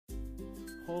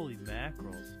Holy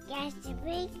mackerels. That's a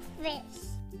big fish.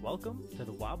 Welcome to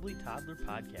the Wobbly Toddler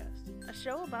Podcast. A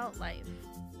show about life.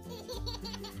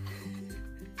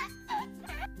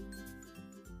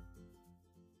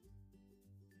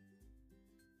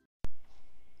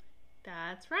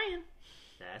 That's Ryan.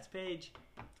 That's Paige.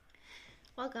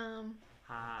 Welcome.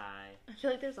 Hi. I feel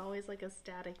like there's always like a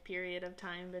static period of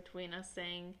time between us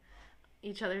saying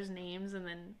each other's names and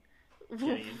then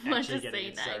what to say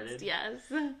next. Started. Yes.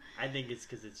 I think it's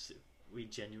because we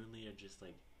genuinely are just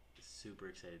like super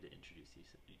excited to introduce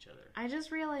each other. I just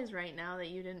realized right now that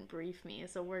you didn't brief me,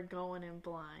 so we're going in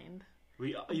blind.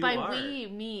 Me.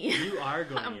 You are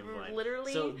going in blind.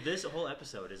 Literally. So this whole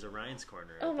episode is a Ryan's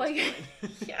Corner. Oh my god.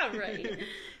 Yeah, right.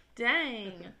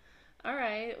 Dang. All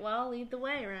right. Well, lead the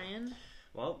way, Ryan.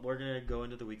 Well, we're going to go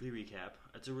into the weekly recap.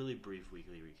 It's a really brief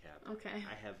weekly recap. Okay.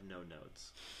 I have no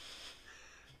notes.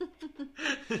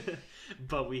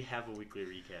 But we have a weekly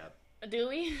recap. Do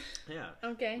we? Yeah.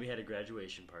 Okay. We had a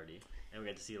graduation party, and we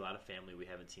got to see a lot of family we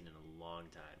haven't seen in a long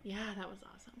time. Yeah, that was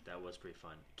awesome. That was pretty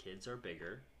fun. Kids are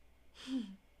bigger.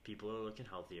 People are looking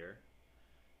healthier.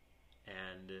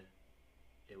 And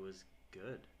it was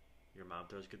good. Your mom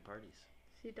throws good parties.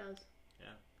 She does.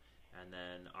 Yeah. And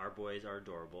then our boys are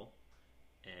adorable.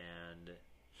 And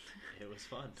it was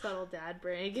fun. Subtle dad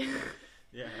brag.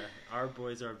 Yeah. Our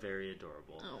boys are very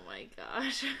adorable. Oh my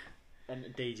gosh. And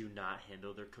they do not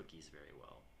handle their cookies very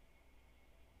well.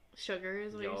 Sugar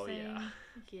is what you're saying?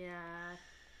 Yeah. Yeah.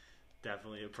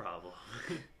 Definitely a problem.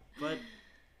 But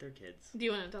they're kids. Do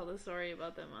you want to tell the story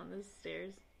about them on the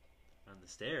stairs? On the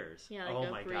stairs? Yeah, like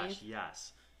oh my gosh,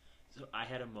 yes. So I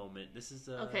had a moment. This is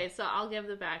Okay, so I'll give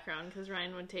the background because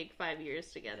Ryan would take 5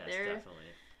 years to get there. Yes, definitely.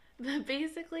 But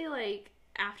basically, like,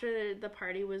 after the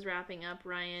party was wrapping up,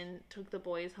 Ryan took the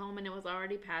boys home and it was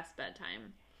already past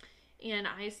bedtime. And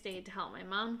I stayed to help my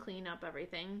mom clean up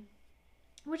everything.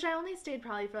 Which I only stayed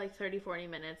probably for like 30-40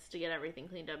 minutes to get everything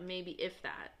cleaned up, maybe if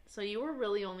that. So you were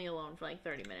really only alone for like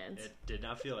 30 minutes. It did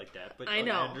not feel like that, but I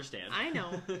know. I understand. I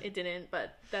know it didn't,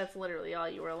 but that's literally all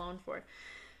you were alone for.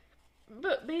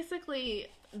 But basically,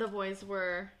 the boys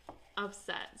were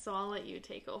upset, so I'll let you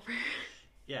take over.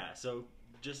 Yeah, so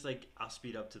just like I'll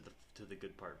speed up to the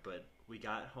good part, but we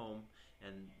got home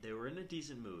and they were in a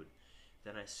decent mood.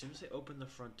 Then as soon as I opened the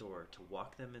front door to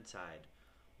walk them inside,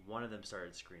 one of them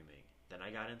started screaming. Then I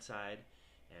got inside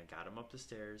and got them up the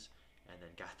stairs and then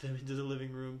got them into the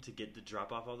living room to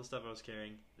drop off all the stuff I was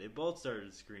carrying. They both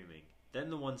started screaming. Then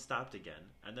the one stopped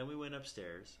again, and then we went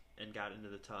upstairs and got into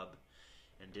the tub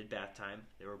and did bath time.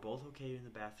 They were both okay in the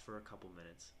bath for a couple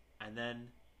minutes, and then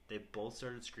they both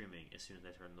started screaming as soon as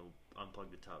I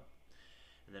unplugged the tub.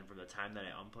 And then from the time that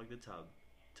I unplugged the tub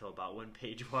till about when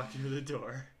Paige walked through the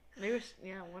door,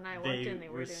 when I walked in, they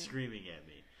were screaming at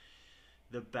me.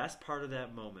 The best part of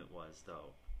that moment was,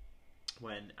 though,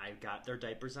 when I got their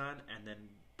diapers on and then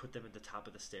put them at the top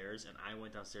of the stairs, and I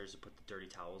went downstairs to put the dirty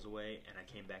towels away, and I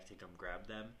came back to come grab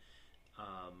them.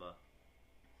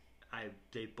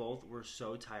 They both were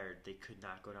so tired they could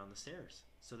not go down the stairs.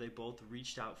 So they both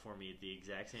reached out for me at the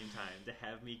exact same time to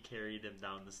have me carry them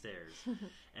down the stairs.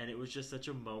 And it was just such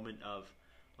a moment of,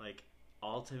 like,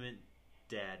 ultimate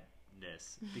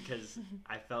dadness, because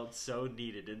I felt so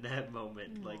needed in that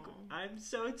moment. Aww. Like, I'm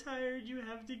so tired, you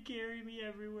have to carry me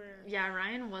everywhere. Yeah,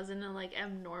 Ryan was in a, like,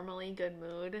 abnormally good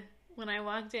mood when I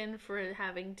walked in for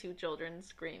having two children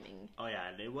screaming. Oh, yeah,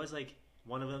 and it was, like,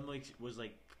 one of them, like, was,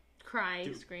 like...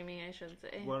 Screaming, I should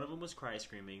say. One of them was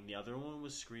screaming. The other one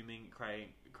was screaming,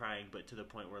 crying, but to the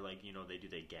point where, like, you know, they do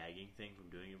the gagging thing from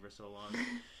doing it for so long.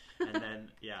 And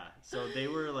then, yeah, so they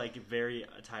were, like, very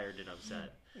tired and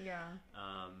upset. Yeah.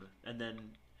 And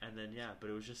then, yeah, but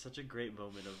it was just such a great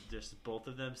moment of just both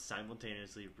of them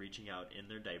simultaneously reaching out in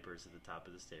their diapers at the top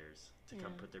of the stairs to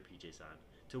come put their PJs on.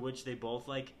 To which they both,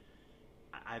 like,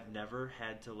 I've never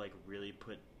had to, like, really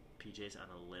put PJs on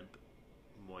a limp,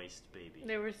 moist baby.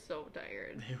 They were so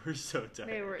tired. They were so tired.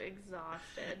 They were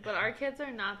exhausted. But our kids are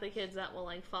not the kids that will,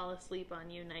 like, fall asleep on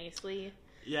you nicely.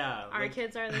 Yeah. Our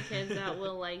kids are the kids that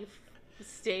will, like,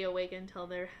 stay awake until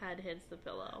their head hits the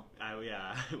pillow. I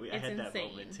had that insane.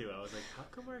 moment too. I was like, how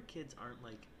come our kids aren't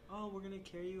like, oh, we're gonna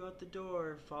carry you out the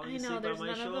door, falling I know, asleep on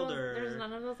my shoulder. There's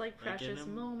none of those, like, precious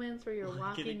moments where you're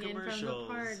walking in from the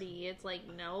party. It's like,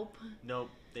 nope.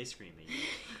 Nope, they scream at you.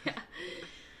 Yeah.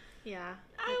 Yeah.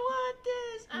 I want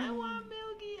this. I want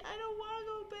Milky. I don't want to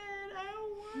go bed. I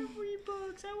don't want to read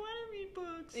books. I want to read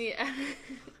books. Yeah.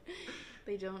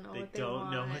 They don't know what they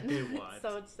want. They don't know what they want.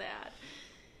 So it's sad.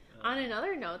 On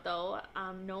another note, though,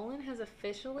 Nolan has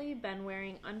officially been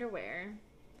wearing underwear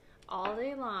all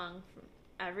day long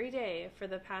every day for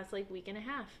the past like week and a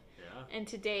half. Yeah. And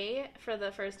today, for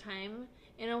the first time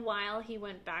in a while, he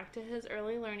went back to his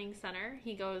early learning center.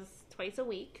 He goes twice a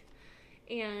week.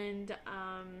 And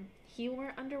he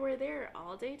wore underwear there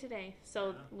all day today.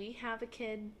 So we have a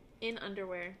kid in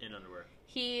underwear. In underwear.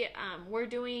 We're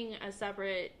doing a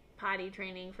separate potty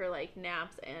training for like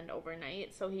naps and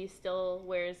overnight. So he still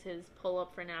wears his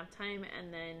pull-up for nap time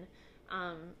and then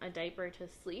a diaper to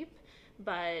sleep.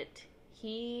 But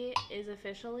he is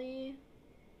officially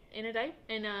in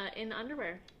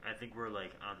underwear. I think we're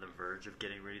like on the verge of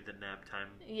getting ready to nap time.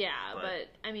 Yeah, but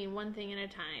I mean, one thing at a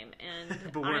time, and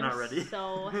but we're not ready.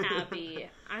 So happy.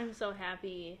 I'm so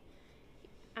happy.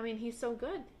 I mean, he's so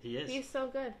good. He is. He's so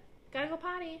good. Gotta go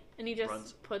potty, and he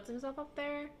just puts himself up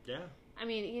there. Yeah. I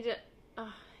mean,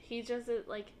 he just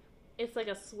like, it's like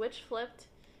a switch flipped,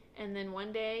 and then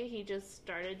one day he just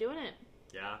started doing it.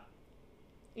 Yeah.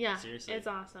 Yeah. Seriously. It's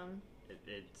awesome.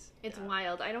 It's yeah.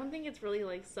 wild. I don't think it's really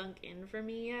like sunk in for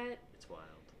me yet. It's wild.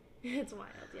 It's wild,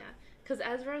 yeah. Because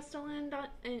Ezra's still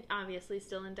obviously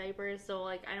still in diapers, so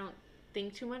like I don't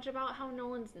think too much about how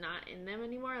Nolan's not in them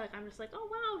anymore. Like I'm just like, oh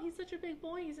wow, he's such a big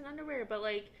boy, he's in underwear. But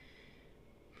like,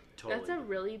 totally.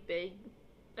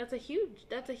 That's a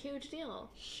huge deal.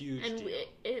 Huge and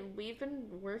deal. We've been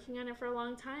working on it for a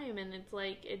long time, and it's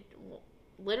like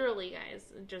literally,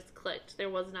 guys, it just clicked. There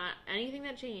was not anything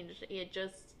that changed. It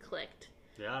just clicked.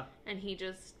 Yeah. And he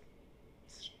just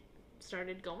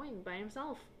started going by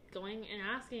himself, going and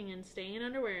asking and staying in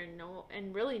underwear,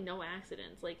 and really no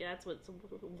accidents. Like that's what's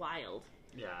wild.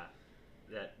 Yeah.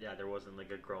 There wasn't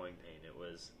like a growing pain. It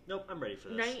was nope. I'm ready for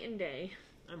this. Night and day.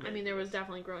 I mean, there was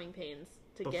definitely growing pains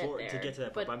to get there. To get to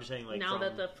that point, but I'm saying like now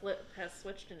that the flip has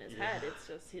switched in his head,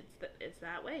 it's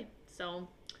that way. So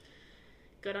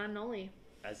good on Noli.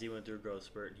 As he went through a growth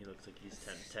spurt, he looks like he's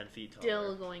 10 feet taller.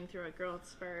 Still going through a growth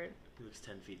spurt. He looks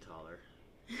 10 feet taller.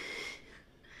 And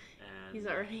he's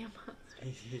already a monster.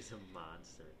 He's a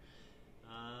monster.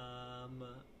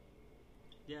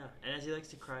 Yeah, and as he likes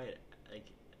to cry at like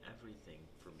everything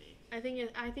for me. I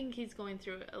think he's going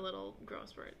through a little growth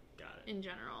spurt. Got it. In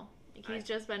general, like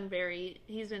he's been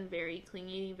very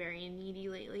clingy, very needy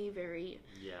lately.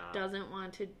 Doesn't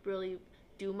want to really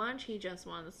do much. He just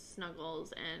wants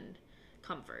snuggles and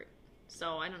comfort.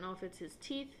 So I don't know if it's his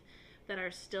teeth that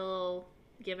are still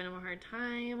giving him a hard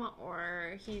time,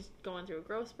 or he's going through a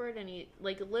growth spurt, and he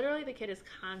like literally the kid is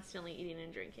constantly eating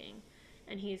and drinking,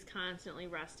 and he's constantly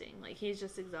resting. Like he's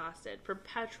just exhausted,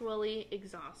 perpetually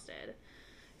exhausted.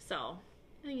 So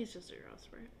I think it's just a growth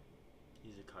spurt.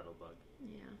 He's a cuddle bug.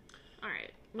 Yeah. All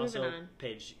right, moving on.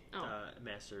 Paige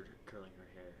mastered curling her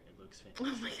hair. It looks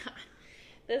fantastic. Oh my god,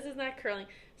 this is not curling.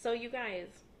 So you guys,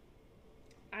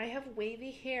 I have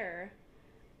wavy hair,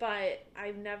 but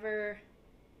I've never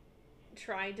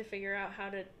tried to figure out how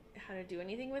to do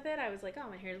anything with it. I was like, oh,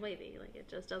 my hair is wavy. Like, it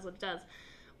just does what it does.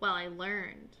 Well, I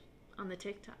learned on the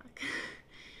TikTok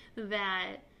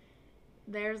that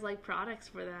there's, like, products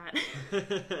for that.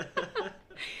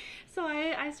 So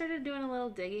I started doing a little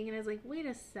digging, and I was like, wait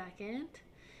a second.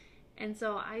 And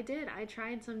so I did. I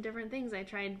tried some different things. I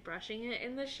tried brushing it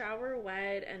in the shower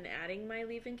wet and adding my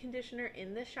leave-in conditioner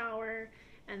in the shower.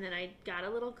 And then I got a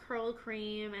little curl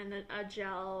cream and then a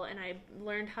gel, and I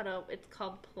learned it's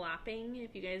called plopping,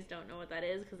 if you guys don't know what that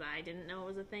is, because I didn't know it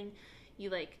was a thing. You,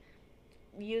 like,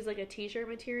 use, like, a t-shirt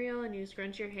material, and you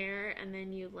scrunch your hair, and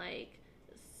then you, like,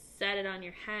 set it on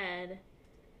your head,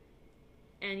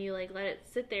 and you, like, let it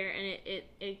sit there, and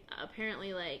it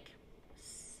apparently, like,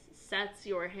 sets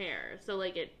your hair. So,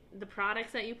 like, the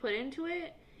products that you put into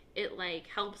it, like,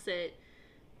 helps it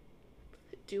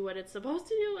do what it's supposed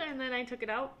to do. And then I took it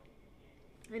out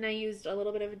and I used a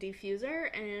little bit of a diffuser,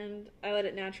 and I let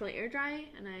it naturally air dry,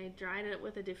 and I dried it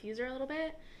with a diffuser a little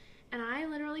bit, and I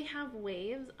literally have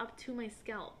waves up to my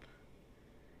scalp.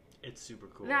 It's super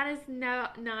cool. That is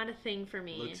not a thing for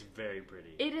me. Looks very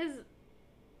pretty. It is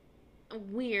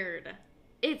weird.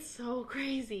 It's so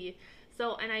crazy.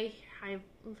 So, and I've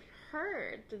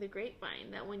heard through the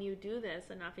grapevine that when you do this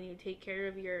enough and you take care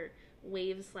of your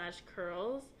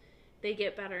waves/curls, they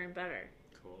get better and better.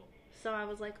 Cool. So I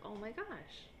was like, oh my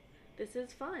gosh, this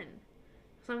is fun.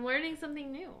 So I'm learning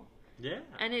something new. Yeah.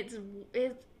 And it's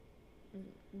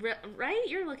right?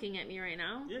 You're looking at me right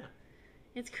now. Yeah.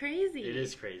 It's crazy. It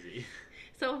is crazy.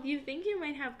 So if you think you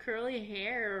might have curly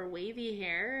hair or wavy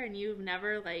hair and you've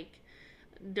never, like,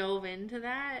 dove into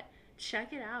that,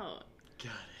 check it out.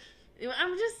 Got it.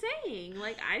 I'm just saying,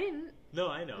 like, I didn't. No,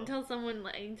 I know.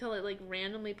 Until it, like,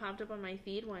 randomly popped up on my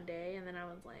feed one day, and then I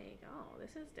was like, oh,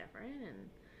 this is different, and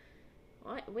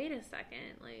what? Wait a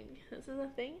second, like, this is a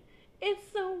thing? It's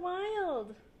so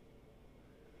wild.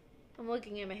 I'm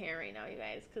looking at my hair right now, you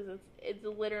guys, because it's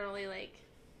literally like,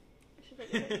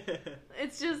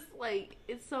 it's just like,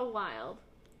 it's so wild.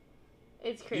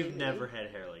 It's crazy. You've never had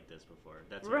hair like this before.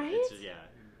 That's right? It's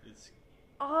it's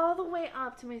all the way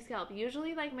up to my scalp.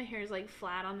 Usually, like, my hair is like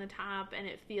flat on the top, and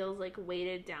it feels like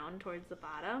weighted down towards the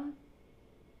bottom.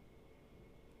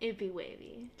 It'd be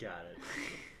wavy. Got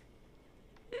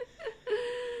it.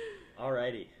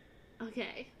 Alrighty.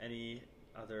 Okay. Any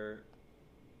other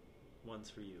ones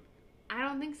for you? I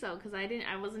don't think so, because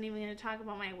I wasn't even going to talk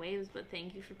about my waves, but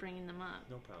thank you for bringing them up.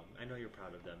 No problem. I know you're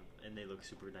proud of them, and they look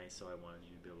super nice, so I wanted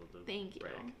you to be able to Thank you.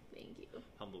 brag. Thank you.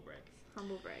 Humble brag.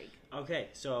 Humble brag. Okay,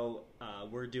 so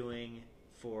we're doing,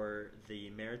 for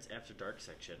the Merritt's After Dark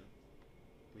section,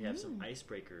 we have some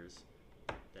icebreakers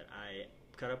that I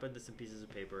cut up into some pieces of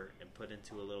paper and put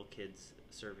into a little kid's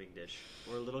serving dish,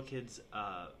 or a little kid's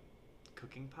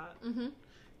cooking pot. Mm-hmm.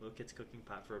 Little kid's cooking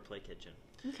pot for a play kitchen.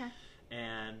 Okay.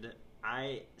 And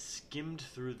I skimmed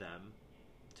through them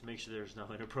to make sure there's no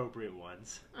inappropriate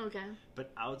ones. Okay.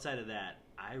 But outside of that,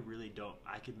 I really don't.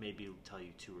 I could maybe tell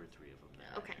you 2 or 3 of them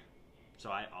there. Okay. So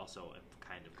I also am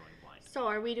kind of going blind. So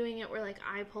are we doing it where, like,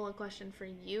 I pull a question for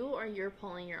you, or you're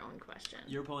pulling your own question?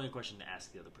 You're pulling a question to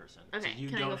ask the other person. Okay. So you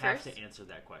Can I don't go have first? to answer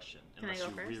that question Can I unless go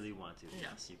you first? really want to. No.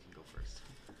 Yes, you can go first.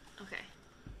 Okay.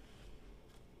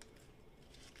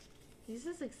 This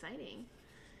is exciting.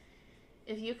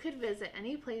 If you could visit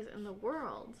any place in the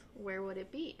world, where would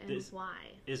it be and This why?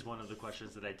 is one of the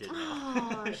questions that I did know.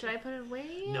 Oh, should I put it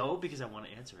away? No, because I want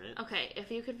to answer it. Okay,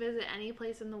 if you could visit any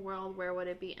place in the world, where would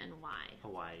it be and why?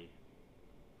 Hawaii.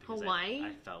 Because Hawaii?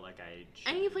 I felt like I should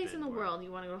Any have place been in the more- world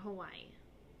you want to go to Hawaii?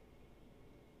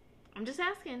 I'm just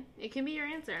asking. It can be your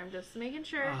answer. I'm just making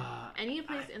sure. Any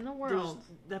place in the world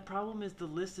The problem is the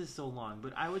list is so long,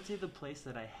 but I would say the place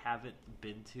that I haven't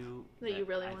been to That you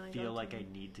really I wanna go feel like to. I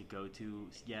need to go to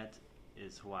yet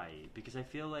is Hawaii, because I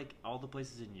feel like all the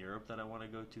places in Europe that I want to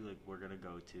go to, like we're gonna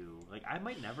go to, like I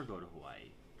might never go to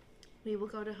Hawaii, we will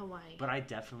go to Hawaii. but I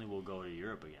definitely will go to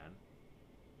Europe again.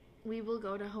 We will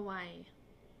go to Hawaii.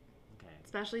 Okay.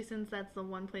 Especially since that's the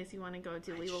one place you want to go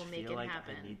to. I We just will make feel it like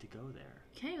happen. I need to go there,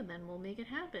 Okay, then we'll make it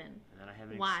happen. and then I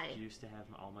have an Why? excuse to have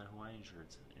all my Hawaiian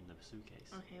shirts in the suitcase.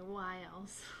 Okay, why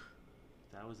else?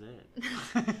 That was it.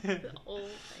 The old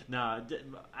thing. No,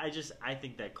 I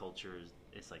think that culture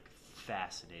is like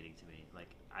fascinating to me. Like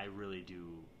I really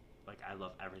do, like I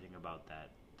love everything about that.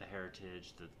 The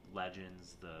heritage, the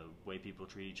legends, the way people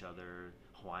treat each other,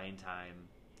 Hawaiian time,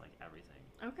 like everything.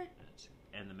 Okay.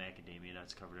 And the macadamia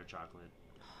nuts covered in chocolate.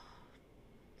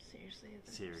 Seriously,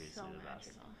 it's Seriously, so the best.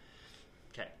 magical.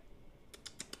 Okay.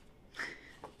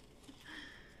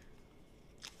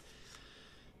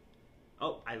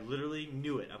 Oh, I literally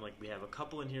knew it. I'm like, we have a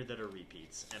couple in here that are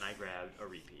repeats, and I grabbed a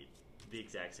repeat. The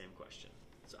exact same question.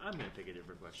 So I'm going to pick a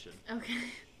different question. Okay.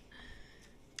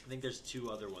 I think there's 2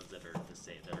 other ones that are the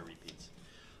same, that are repeats.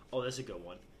 Oh, that's a good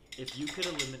one. If you could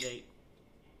eliminate...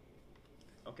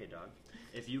 Okay, dog.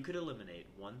 If you could eliminate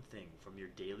one thing from your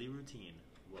daily routine,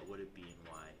 what would it be and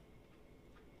why?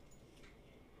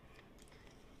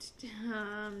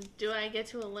 Do I get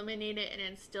to eliminate it and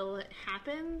it still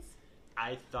happens?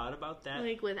 I thought about that.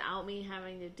 Like, without me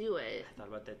having to do it? I thought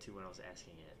about that too when I was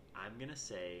asking it. I'm going to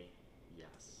say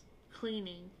yes.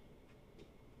 Cleaning.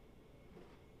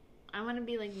 I want to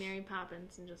be like Mary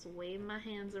Poppins and just wave my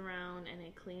hands around and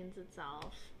it cleans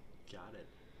itself. Got it.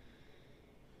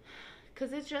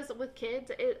 Because it's just, with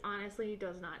kids, it honestly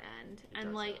does not end. It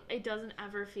does like, not. it doesn't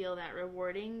ever feel that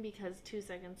rewarding because 2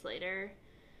 seconds later,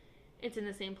 it's in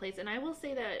the same place. And I will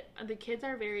say that the kids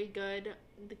are very good.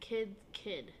 The kid.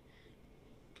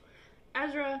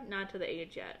 Ezra, not to the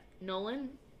age yet. Nolan,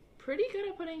 pretty good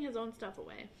at putting his own stuff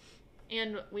away.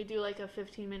 And we do like a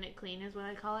 15-minute clean is what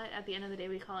I call it. At the end of the day,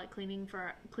 we call it cleaning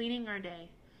our day.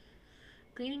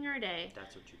 Cleaning our day.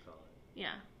 That's what you call it.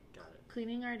 Yeah. Got it.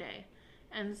 Cleaning our day.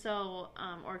 And so,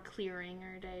 or clearing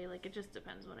our day, like it just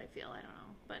depends what I feel, I don't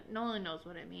know. But Nolan knows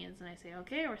what it means, and I say,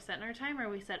 okay, we're setting our timer.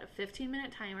 We set a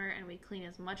 15-minute timer, and we clean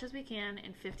as much as we can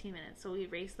in 15 minutes. So we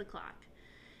race the clock.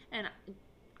 And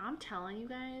I'm telling you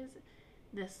guys,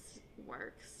 this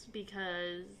works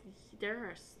because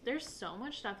there's so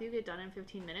much stuff you get done in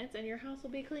 15 minutes, and your house will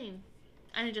be clean.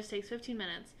 And it just takes 15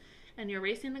 minutes. And you're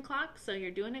racing the clock, so you're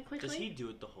doing it quickly. Does he do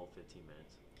it the whole 15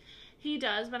 minutes? He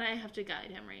does, but I have to guide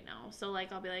him right now. So,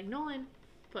 like, I'll be like, Nolan,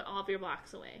 put all of your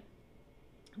blocks away.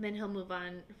 And then he'll move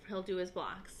on. He'll do his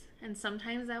blocks. And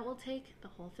sometimes that will take the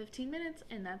whole 15 minutes,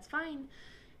 and that's fine.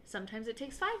 Sometimes it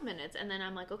takes 5 minutes. And then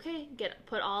I'm like, okay,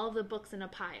 put all of the books in a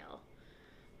pile.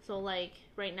 So, like,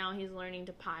 right now he's learning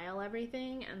to pile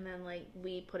everything, and then, like,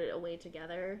 we put it away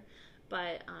together.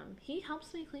 But he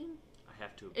helps me clean. I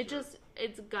have to observe.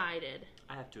 It's guided.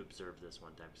 I have to observe this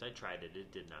one time because I tried it.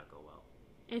 It did not go well.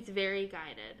 It's very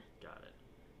guided. Got it.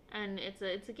 And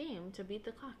it's a game to beat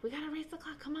the clock. We gotta race the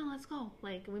clock. Come on, let's go.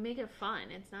 Like, we make it fun.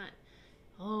 It's not,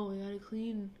 oh, we gotta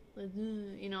clean.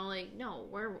 You know, like, no,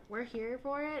 we're here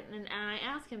for it. And I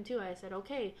asked him too. I said,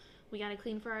 okay, we gotta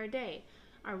clean for our day.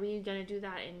 Are we gonna do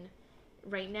that in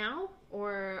right now,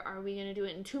 or are we gonna do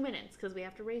it in 2 minutes because we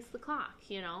have to race the clock?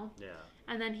 You know. Yeah.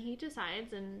 And then he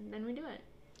decides, and then we do it.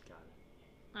 Got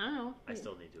it. I don't know. I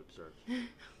still need to observe.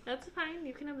 That's fine.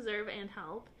 You can observe and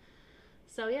help.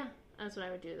 So yeah, that's what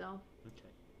I would do though. Okay.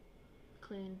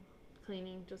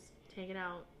 Cleaning, just take it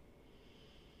out.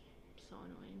 So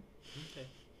annoying. Okay.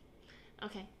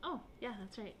 Okay. Oh, yeah,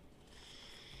 that's right.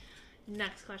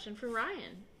 Next question for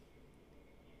Ryan.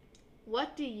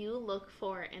 What do you look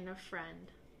for in a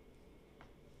friend?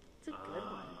 It's a good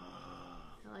one.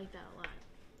 I like that a lot.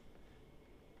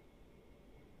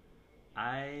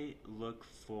 I look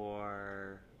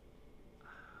for...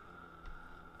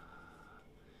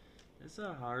 It's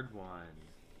a hard one.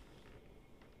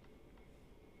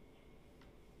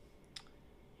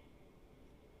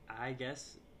 I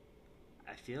guess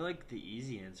I feel like the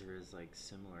easy answer is like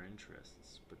similar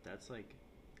interests, but that's like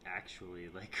actually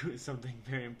like something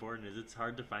very important. Is it's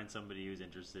hard to find somebody who's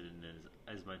interested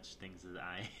in as much things as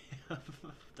I am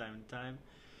time to time.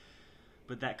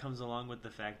 But that comes along with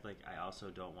the fact like I also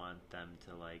don't want them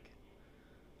to like,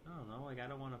 I don't know, like I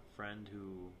don't want a friend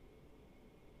who,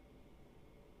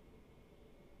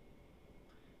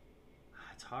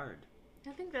 it's hard.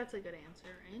 I think that's a good answer,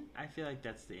 right? I feel like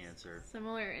that's the answer.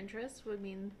 Similar interests would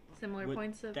mean similar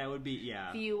points of that would be,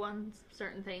 yeah, view on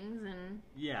certain things, and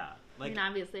yeah, like, I mean,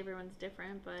 obviously everyone's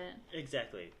different, but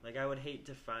exactly. Like I would hate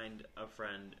to find a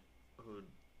friend who,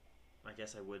 I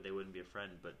guess they wouldn't be a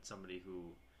friend, but somebody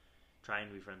who, trying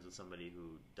to be friends with somebody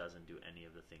who doesn't do any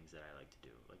of the things that I like to do.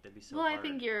 Like that'd be so hard. I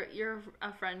think you're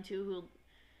a friend too who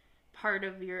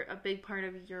a big part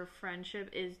of your friendship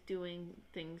is doing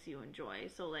things you enjoy.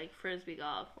 So like frisbee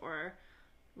golf or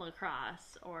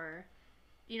lacrosse or,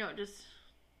 you know, just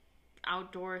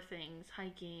outdoor things,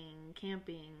 hiking,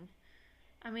 camping.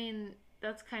 I mean,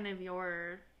 that's kind of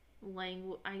your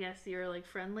language, I guess, your like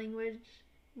friend language,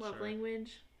 love Sure.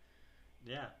 language.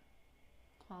 Yeah.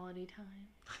 Quality time.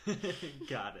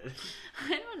 Got it.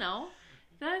 I don't know.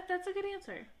 That's a good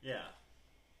answer. Yeah.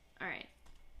 All right.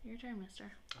 Your turn, mister.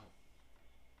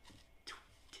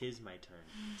 Tis my turn.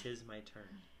 Tis my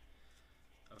turn.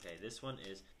 Okay, this one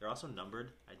is... They're also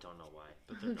numbered. I don't know why,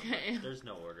 but they're Okay. numbered. There's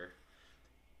no order.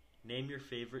 Name your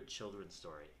favorite children's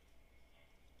story.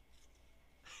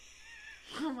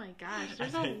 Oh my gosh,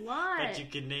 there's I a lot. bet you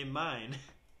can name mine.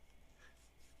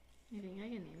 You think I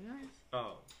can name yours?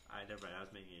 Oh, never mind. I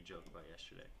was making a joke about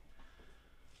yesterday.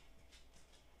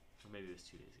 Or maybe it was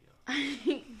 2 days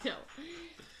ago. No.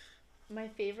 My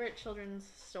favorite children's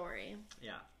story.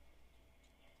 Yeah.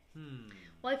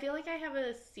 Well, I feel like I have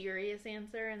a serious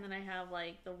answer, and then I have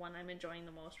like the one I'm enjoying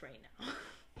the most right now.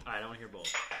 Alright, I want to hear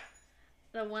both.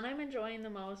 The one I'm enjoying the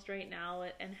most right now,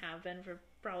 and have been for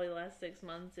probably the last 6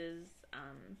 months, is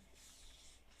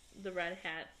The Red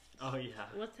Hat. Oh, yeah.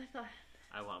 What's that called?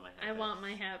 I Want My Hat I Back. Want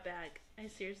My Hat Back. I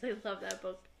seriously love that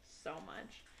book so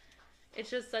much. It's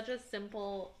just such a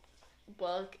simple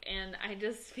book, and I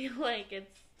just feel like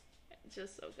it's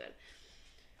just so good.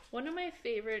 One of my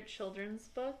favorite children's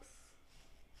books,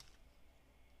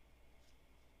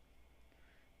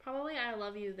 probably I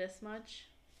Love You This Much.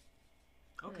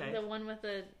 Okay. The one with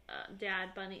the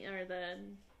dad bunny, or the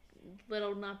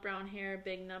little nut brown hair,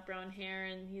 big nut brown hair,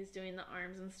 and he's doing the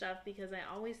arms and stuff, because I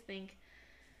always think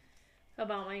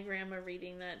about my grandma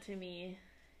reading that to me.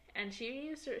 And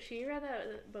she read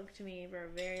that book to me for a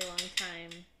very long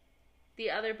time.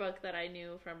 The other book that I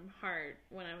knew from heart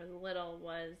when I was little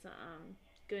was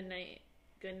Good Night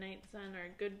Son,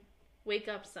 or Wake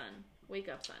Up Son. Wake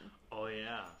Up Son. Oh,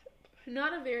 yeah.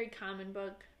 Not a very common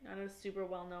book, not a super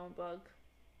well-known book,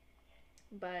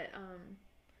 but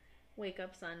Wake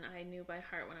Up Son I knew by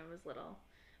heart when I was little.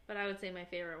 But I would say my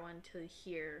favorite one to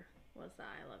hear was the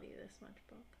I Love You This Much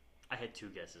book. I had 2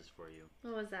 guesses for you.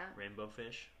 What was that? Rainbow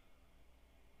Fish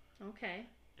Okay.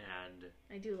 and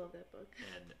I do love that book.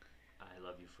 and I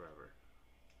Love You Forever.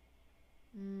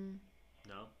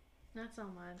 No? Not so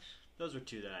much. Those were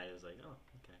 2 that I was like, oh,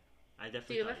 okay. I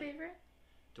definitely Do you have a thought favorite?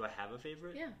 Do I have a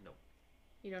favorite? Yeah. No.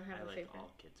 You don't have I a like favorite?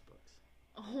 all kids' books.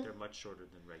 Oh. They're much shorter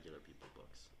than regular people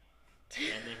books.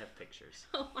 And they have pictures.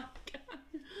 Oh my god.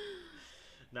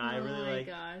 No, I really like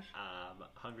gosh.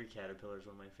 Hungry Caterpillar is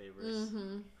one of my favorites.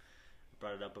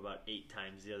 brought it up about 8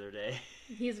 times the other day.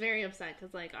 He's very upset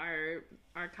because like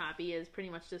our copy is pretty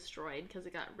much destroyed because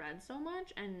it got read so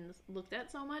much and looked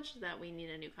at so much that we need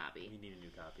a new copy. We need a new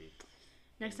copy.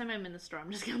 Next time I'm in the store,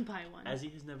 I'm just gonna buy one. As he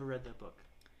has never read that book.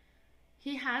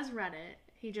 He has read it.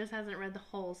 He just hasn't read the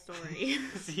whole story.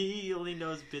 See, he only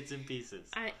knows bits and pieces.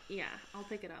 I'll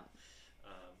pick it up.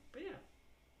 But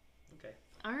yeah. Okay.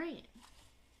 All right.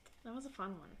 That was a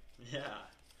fun one. Yeah.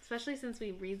 Especially since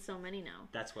we read so many now.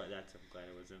 I'm glad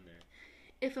it was in there.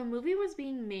 If a movie was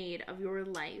being made of your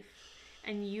life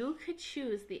and you could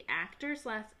choose the actor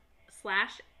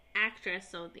slash actress,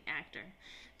 so the actor,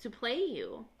 to play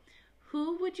you,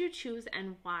 who would you choose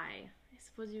and why? I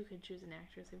suppose you could choose an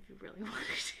actress if you really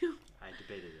wanted to. I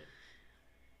debated it.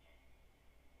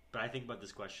 But I think about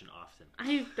this question often.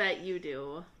 I bet you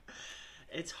do.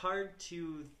 It's hard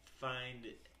to find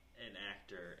an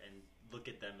actor and look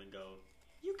at them and go,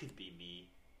 you could be me.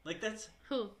 Like, that's...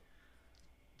 Who?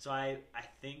 So I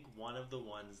think one of the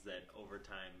ones that over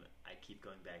time I keep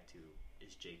going back to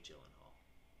is Jake Gyllenhaal.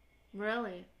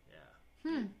 Really?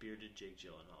 Yeah. Bearded Jake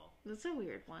Gyllenhaal. That's a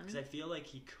weird one. Because I feel like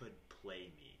he could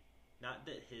play me. Not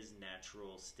that his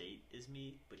natural state is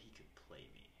me, but he could play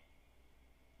me.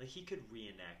 Like, he could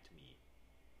reenact me.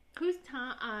 Who's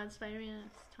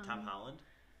Spider-Man? Tom Holland?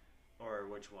 Or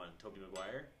which one? Tobey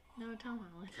Maguire? No, Tom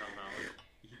Holland. Tom Holland?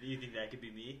 You think that could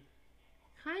be me?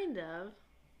 Kind of.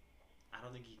 I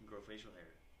don't think he can grow facial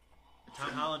hair.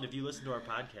 Tom Holland, if you listen to our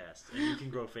podcast and you can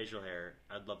grow facial hair,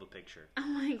 I'd love a picture. Oh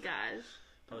my gosh.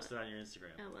 Post it on your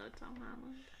Instagram. I love Tom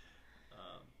Holland.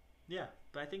 Yeah,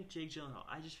 but I think Jake Gyllenhaal,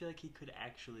 I just feel like he could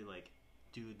actually, like,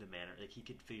 do the manner, like, he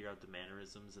could figure out the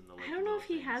mannerisms and the, like, I don't know if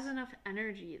he things. has enough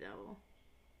energy, though.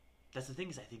 That's the thing,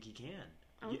 is I think he can.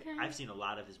 Okay. I've seen a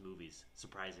lot of his movies,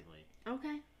 surprisingly. Okay.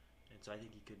 And so I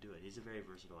think he could do it. He's a very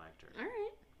versatile actor. All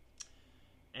right.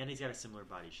 And he's got a similar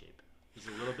body shape. He's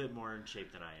a little bit more in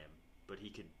shape than I am, but he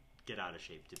could get out of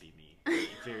shape to be me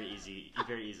very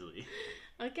easily.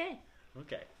 Okay.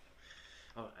 Okay.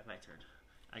 Oh, my turn.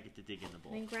 I get to dig in the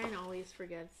bowl. I think Ryan always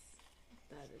forgets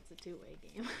that it's a two-way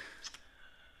game.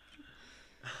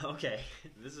 Okay,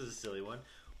 this is a silly one.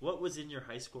 What was in your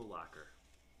high school locker?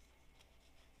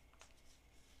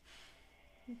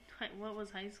 What was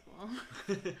high school?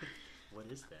 What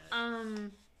is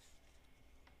that?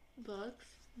 Books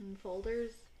and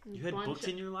folders. And You had books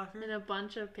in your locker? And a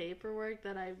bunch of paperwork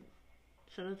that I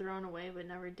should have thrown away but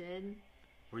never did.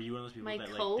 Were you one of those people My that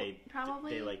coat, like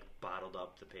probably? they like bottled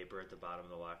up the paper at the bottom of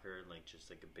the locker and like just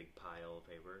like a big pile of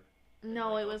paper?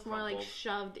 No, like, it all was more like crumpled?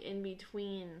 shoved in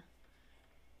between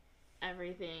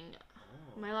everything.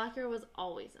 Oh. My locker was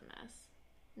always a mess.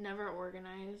 Never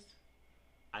organized.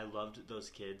 I loved those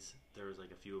kids. There was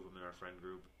like a few of them in our friend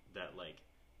group that like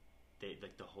they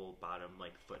like the whole bottom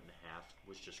like foot and a half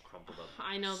was just crumpled up.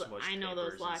 I know those papers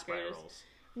and lockers. spirals.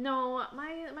 No,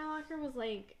 my locker was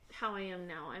like how I am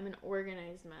now. I'm an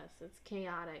organized mess. It's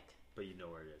chaotic. But you know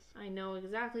where it is. I know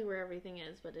exactly where everything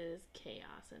is, but it is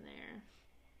chaos in there.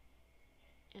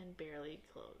 And barely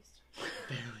closed.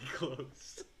 Barely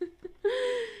closed.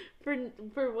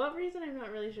 For what reason, I'm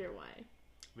not really sure why.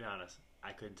 To be honest,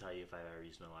 I couldn't tell you if I've ever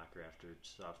used my locker after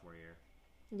sophomore year.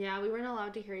 Yeah, we weren't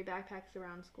allowed to carry backpacks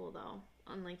around school though,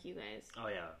 unlike you guys. Oh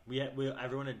yeah, we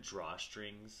everyone had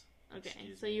drawstrings. Okay,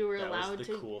 Excuse so me. you were That was allowed the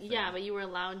to. cool thing. Yeah, but you were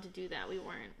allowed to do that. We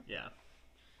weren't. Yeah.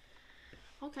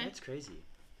 Okay. That's crazy.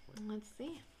 Let's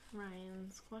see.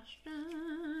 Ryan's question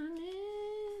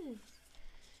is: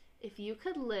 if you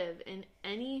could live in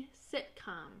any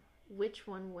sitcom, which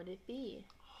one would it be?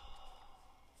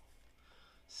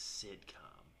 Sitcom.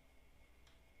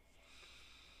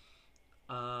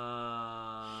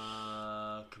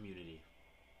 Community.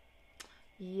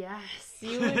 Yes,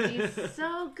 you would be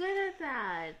so good at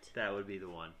that. That would be the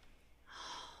one.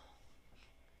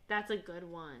 That's a good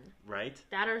one. Right?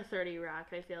 That or 30 Rock,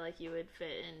 I feel like you would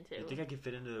fit into. You think I could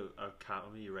fit into a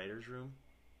comedy writer's room?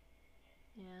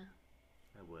 Yeah.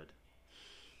 I would.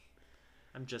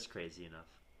 I'm just crazy enough.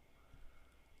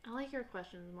 I like your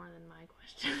questions more than my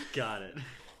questions. Got it.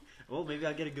 Well, maybe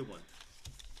I'll get a good one.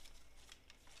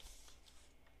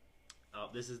 Oh,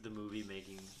 this is the movie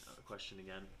making question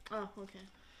again. Oh, okay.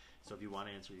 So if you want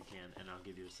to answer, you can, and I'll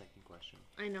give you a second question.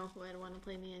 I know who I'd want to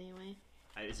play me anyway.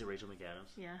 Is it Rachel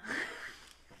McAdams? Yeah.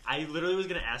 I literally was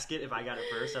going to ask it if I got it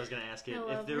first. I was going to ask it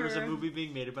if there was a her. movie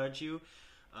being made about you,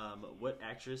 what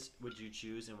actress would you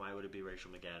choose and why would it be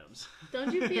Rachel McAdams?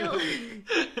 Don't you feel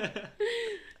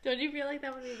Don't you feel like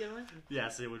that would be a good one?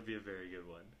 Yes, it would be a very good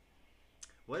one.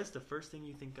 What is the first thing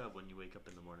you think of when you wake up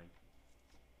in the morning?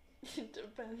 It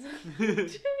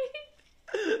depends.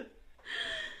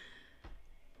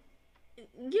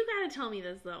 You gotta tell me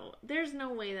this, though. There's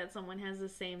no way that someone has the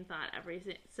same thought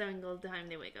every single time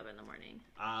they wake up in the morning.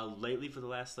 Lately, for the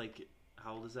last,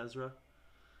 how old is Ezra?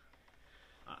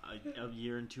 A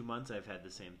year and 2 months, I've had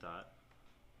the same thought.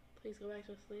 Please go back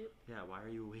to sleep. Yeah, why are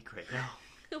you awake right now?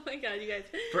 Oh my god, you guys.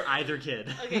 For either kid.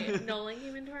 Okay, Nolan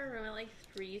came into our room at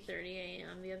 3:30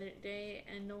 a.m. the other day,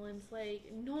 and Nolan's like,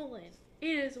 Nolan, it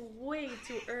is way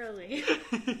too early.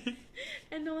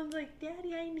 And Nolan's like,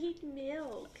 Daddy, I need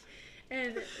milk.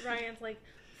 And Ryan's like,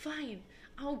 fine,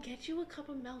 I'll get you a cup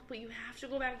of milk, but you have to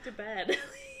go back to bed.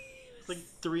 It's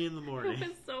 3 in the morning. It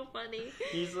was so funny.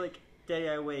 He's like, Daddy,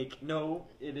 I wake. No,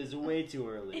 it is way too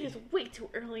early. It is way too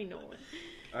early, Nolan.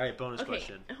 All right, bonus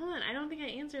question. Hold on. I don't think I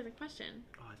answered the question.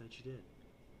 Oh, I thought you did.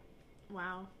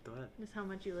 Wow. Go ahead. That's how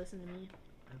much you listen to me.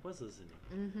 I was listening.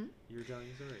 Mm-hmm. You were telling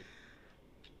your story.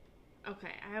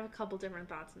 Okay, I have a couple different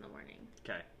thoughts in the morning.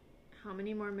 Okay. How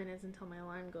many more minutes until my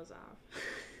alarm goes off?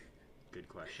 Good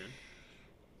question.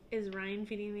 Is Ryan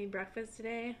feeding me breakfast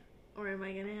today? Or am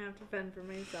I going to have to fend for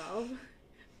myself?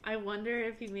 I wonder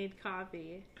if he made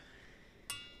coffee.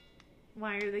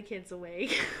 Why are the kids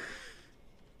awake?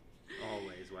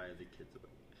 Always. Why are the kids awake?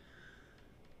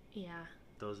 Yeah.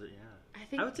 Those are,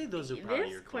 yeah. I would say those are probably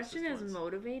your This question is ones.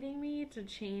 motivating me to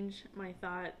change my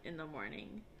thought in the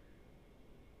morning.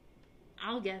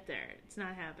 I'll get there. It's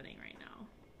not happening right now.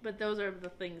 But those are the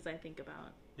things I think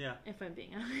about. Yeah. If I'm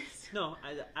being honest. No,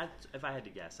 I if I had to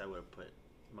guess, I would have put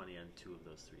money on 2 of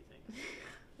those 3 things.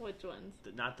 Which ones?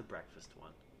 Not the breakfast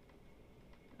one.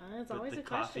 It's But always the a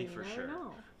question. coffee for You never sure.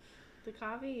 know. The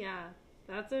coffee, yeah.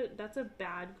 That's a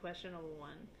bad questionable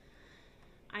one.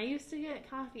 I used to get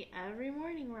coffee every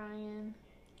morning, Ryan.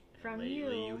 From Lately,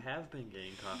 you. you have been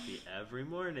getting coffee every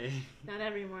morning. Not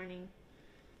every morning.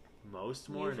 Most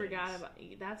mornings. You forgot about.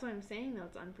 That's what I'm saying, though.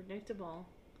 It's unpredictable.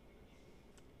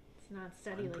 It's not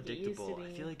steady like it used to be.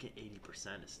 I feel like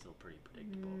 80% is still pretty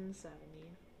predictable. 70.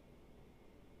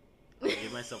 I'll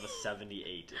give myself a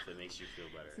 78 if it makes you feel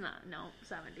better. It's not. No,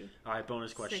 70. All right,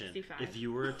 bonus question. 65. If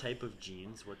you were a type of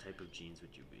jeans, what type of jeans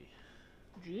would you be?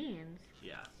 Jeans.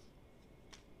 Yeah.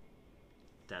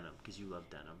 Denim, because you love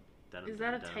denim. Denim. Is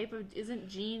that a denim. type of? Isn't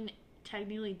jean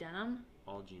technically denim?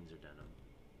 All jeans are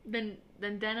denim.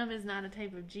 Then denim is not a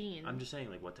type of jean. I'm just saying,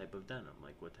 what type of denim?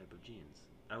 What type of jeans?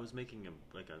 I was making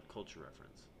a culture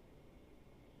reference.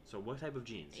 So what type of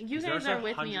jeans? You guys are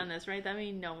with me on this, right? That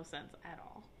made no sense at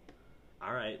all.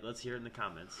 All right, let's hear it in the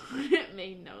comments. It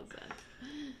made no sense.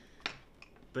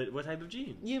 But what type of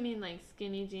jeans? You mean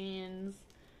skinny jeans,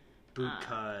 boot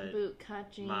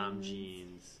cut jeans, mom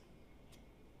jeans,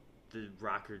 the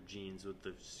rocker jeans with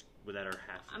that are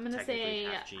half. I'm gonna technically say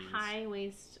half jeans. high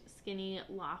waist skinny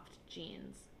loft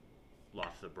jeans.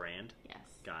 Loft the brand. Yes.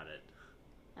 Got it.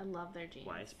 I love their jeans.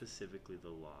 Why specifically the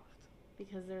Loft?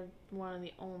 Because they're one of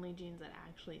the only jeans that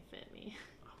actually fit me.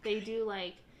 Okay.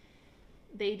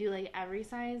 They do every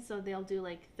size, so they'll do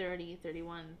 30,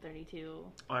 31, 32.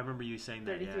 Oh, I remember you saying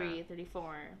that. 33, Yeah.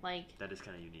 34. That is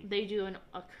kind of unique. They do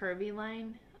a curvy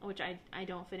line, which I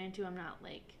don't fit into. I'm not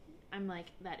I'm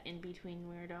that in between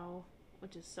weirdo,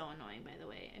 which is so annoying, by the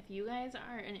way. If you guys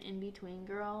are an in between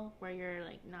girl where you're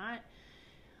not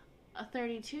a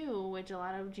 32, which a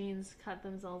lot of jeans cut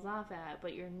themselves off at,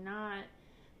 but you're not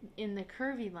in the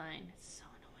curvy line, it's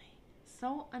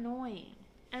so annoying.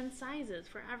 And sizes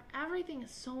for everything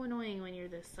is so annoying when you're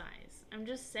this size. I'm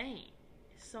just saying,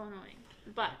 it's so annoying.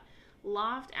 But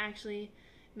Loft actually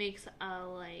makes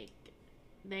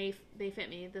they fit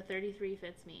me. The 33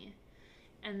 fits me,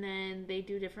 and then they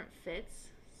do different fits.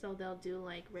 So they'll do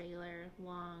regular,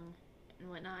 long, and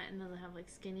whatnot, and then they'll have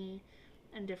skinny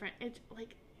and different. It's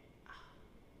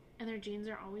and their jeans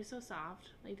are always so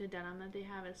soft. The denim that they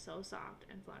have is so soft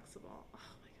and flexible.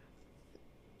 Oh my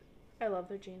god, I love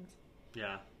their jeans.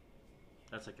 Yeah.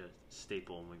 That's a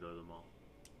staple when we go to the mall.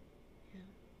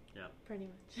 Yeah. Pretty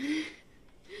much.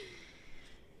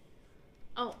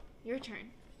 Oh, your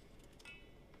turn.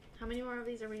 How many more of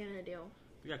these are we going to do?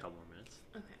 We got a couple more minutes.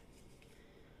 Okay.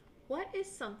 What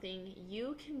is something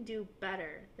you can do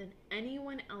better than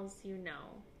anyone else you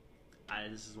know?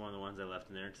 This is one of the ones I left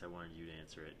in there because I wanted you to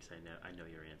answer it because I know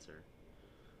your answer.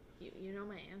 You know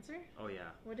my answer? Oh,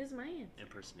 yeah. What is my answer?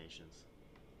 Impersonations.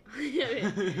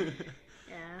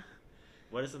 Yeah.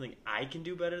 What is something I can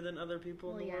do better than other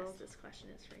people in the world? This question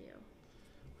is for you.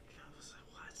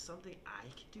 What's something I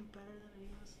can do better than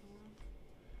anyone else in the world?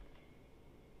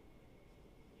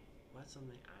 What's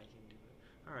something I can do?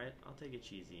 All right, I'll take a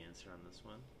cheesy answer on this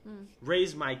one.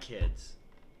 Raise my kids.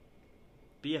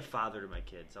 Be a father to my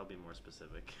kids. I'll be more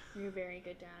specific. You're a very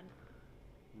good dad.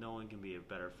 No one can be a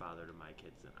better father to my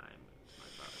kids than I am my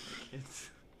father to my kids.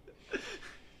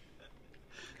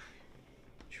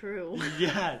 true.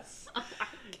 Yes.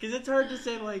 Because it's hard to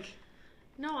say, like...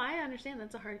 No, I understand.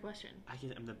 That's a hard question.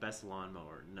 I'm the best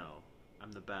lawnmower. No.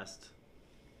 I'm the best...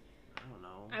 I don't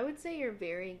know. I would say you're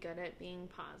very good at being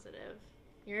positive.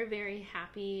 You're a very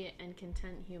happy and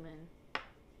content human.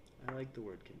 I like the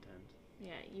word content.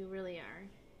 Yeah, you really are.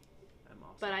 I'm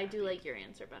also But I do happy. like your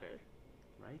answer better.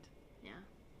 Right? Yeah.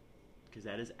 Because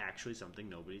that is actually something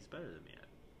nobody's better than me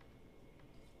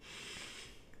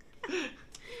at.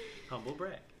 Humble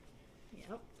brag.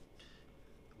 Yep.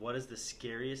 What is the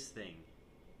scariest thing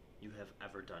you have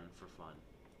ever done for fun?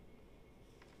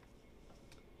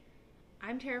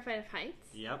 I'm terrified of heights.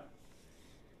 Yep.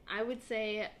 I would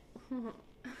say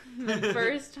the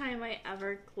first time I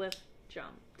ever cliff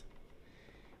jumped,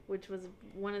 which was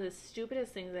one of the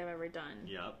stupidest things I've ever done.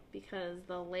 Yep. Because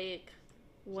the lake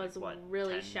was like, what,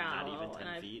 really 10, shallow, not even 10 and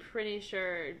I'm feet? pretty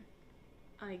sure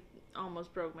I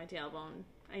almost broke my tailbone.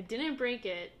 I didn't break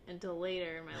it until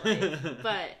later in my life,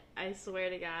 but I swear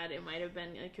to God, it might have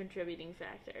been a contributing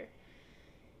factor.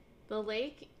 The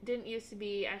lake didn't used to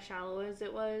be as shallow as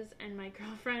it was, and my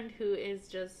girlfriend, who is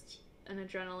just an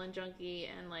adrenaline junkie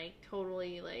and like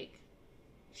totally like,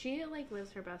 she like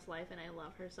lives her best life, and I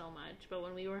love her so much. But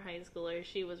when we were high schoolers,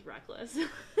 she was reckless.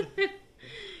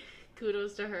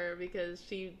 Kudos to her, because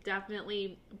she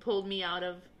definitely pulled me out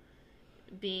of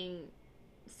being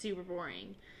super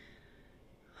boring.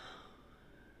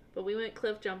 But we went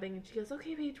cliff jumping, and she goes,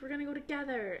 "Okay, Paige, we're gonna go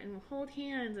together and we'll hold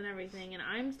hands and everything." And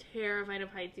I'm terrified of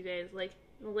heights, you guys. Like,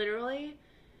 literally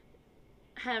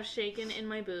have shaken in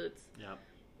my boots, Yep.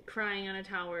 crying on a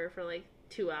tower for like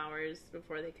 2 hours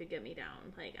before they could get me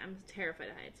down. Like, I'm terrified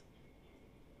of heights.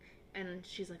 And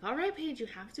she's like, "All right, Paige, you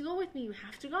have to go with me. You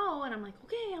have to go." And I'm like,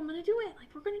 "Okay, I'm gonna do it.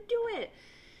 Like, we're gonna do it."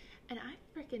 And I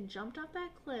freaking jumped off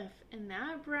that cliff, and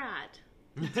that brat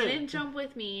didn't jump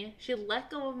with me. She let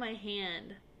go of my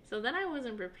hand. So then I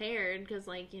wasn't prepared, because,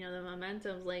 like, you know, the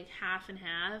momentum's like half and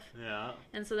half. Yeah.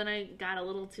 And so then I got a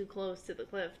little too close to the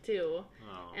cliff, too.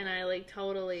 Oh. And I, like,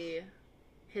 totally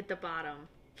hit the bottom.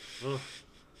 Oof.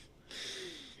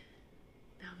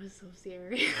 That was so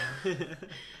scary.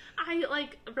 I,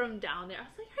 like, from down there, I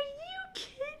was like, "Are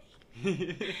you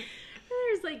kidding?"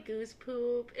 There's, like, goose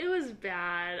poop. It was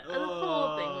bad. The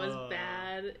whole thing was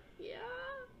bad. Yeah.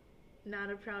 Not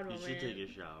a proud You moment. should take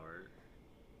a shower.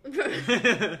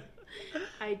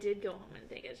 I did go home and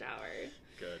take a shower.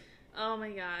 Good. Oh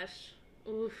my gosh.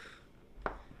 Oof.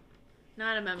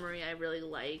 Not a memory I really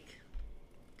like.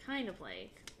 Kind of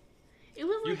like. It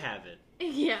was You like... have it.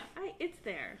 Yeah, it's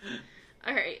there.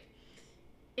 Alright.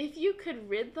 If you could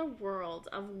rid the world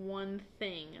of one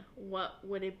thing, what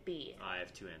would it be? I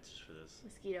have 2 answers for this.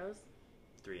 Mosquitoes?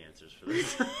 3 answers for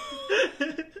this.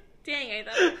 Dang, I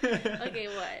thought... Okay,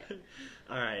 what?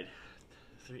 Alright.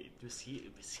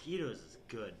 Mosquitoes is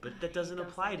good, but that doesn't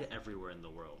apply to everywhere in the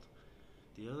world.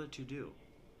 The other 2 do.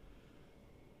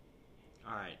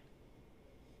 Alright.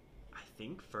 I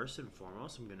think first and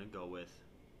foremost, I'm going to go with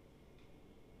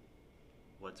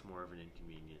what's more of an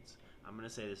inconvenience. I'm going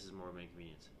to say this is more of an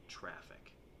inconvenience.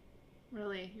 Traffic.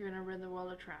 Really? You're gonna rid the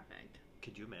world of traffic?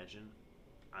 Could you imagine?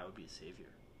 I would be a savior.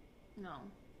 No.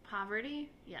 Poverty?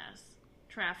 Yes.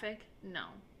 Traffic? No.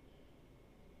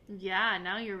 Yeah,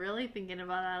 now you're really thinking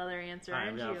about that other answer,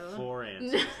 I've aren't got you? 4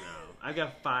 answers now. I've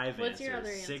got 5 What's answers. your other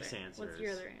answer? 6 answers. What's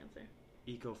your other answer?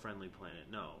 Eco-friendly planet.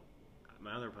 No.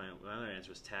 My other answer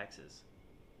was taxes.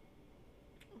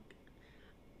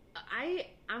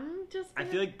 I'm just I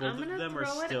gonna, feel like both I'm of gonna them are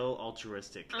throw it- still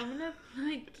altruistic. I'm gonna,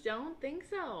 like, don't think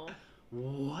so.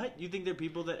 What? You think there are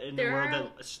people that in There the world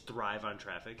are- that thrive on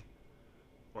traffic?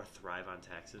 Or thrive on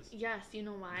taxes? Yes, you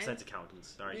know why? Besides accountants.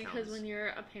 Sorry, Because accountants. when you're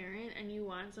a parent and you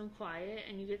want some quiet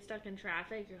and you get stuck in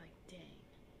traffic, you're like, dang.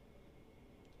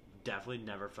 Definitely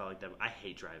never felt like that. I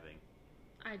hate driving.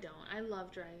 I don't. I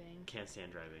love driving. Can't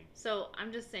stand driving. So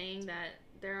I'm just saying that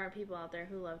there are people out there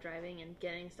who love driving, and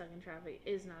getting stuck in traffic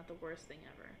is not the worst thing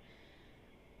ever.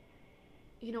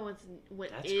 You know what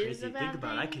That's is crazy a to bad think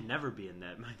about. thing? I can never be in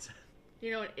that mindset.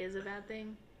 You know what is a bad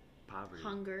thing? Poverty.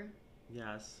 Hunger,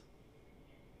 Yes.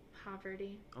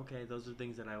 poverty, Okay, those are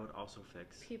things that I would also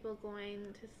fix. people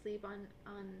going to sleep on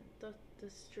the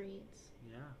streets.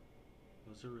 Yeah.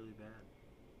 Those are really bad.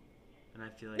 And I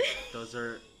feel like those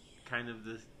are kind of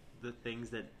the things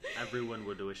that everyone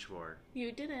would wish for.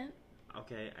 You didn't.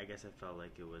 Okay, I guess I felt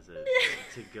like it was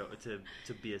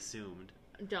to be assumed.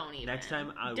 Don't even. Next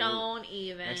time I will. Don't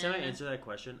even. Next time I answer that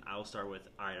question, I will start with,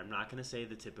 all right, I'm not going to say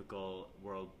the typical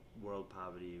world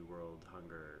poverty, world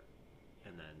hunger,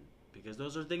 and then, because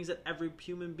those are things that every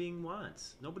human being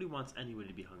wants. Nobody wants anybody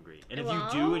to be hungry. And if you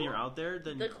do and you're out there,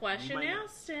 then The you question might not-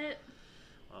 asked it.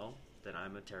 Well, then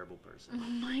I'm a terrible Oh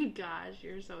person. my gosh,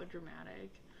 you're so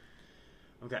dramatic.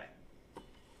 Okay.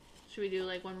 Should we do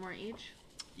like one more each?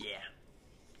 Yeah.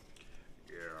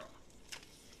 Yeah.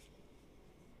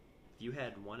 If you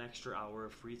had 1 extra hour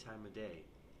of free time a day,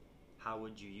 how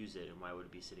would you use it, and why would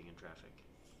it be sitting in traffic?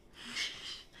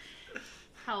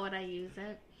 How would I use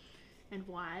it? And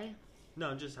why?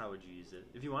 No, just how would you use it?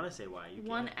 If you want to say why, you can.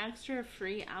 1 extra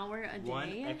free hour a day? 1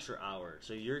 extra hour.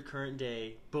 So your current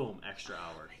day, boom, extra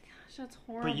hour. Oh my gosh, that's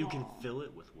horrible. But you can fill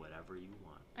it with whatever you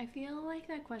want. I feel like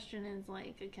that question is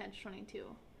like a catch-22.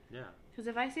 Yeah. Because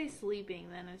if I say sleeping,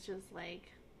 then it's just like,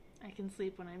 I can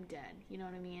sleep when I'm dead. You know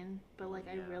what I mean? But like,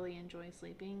 Yeah. I really enjoy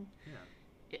sleeping.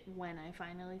 Yeah. When I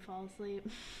finally fall asleep.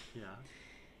 Yeah.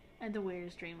 I had the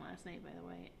weirdest dream last night, by the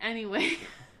way. Anyway.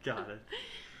 Got it.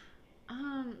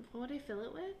 What would I fill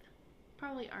it with?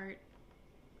 Probably art.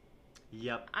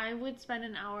 Yep. I would spend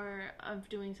an hour of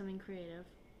doing something creative.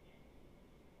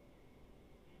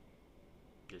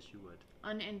 Yes, you would.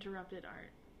 Uninterrupted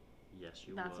art. Yes,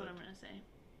 you That's would. what I'm going to say.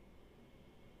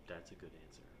 That's a good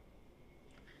answer.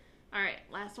 All right,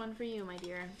 last one for you, my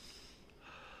dear.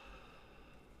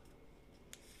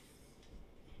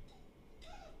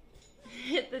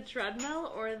 Hit the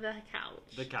treadmill or the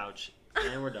couch? The couch.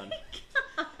 And we're done.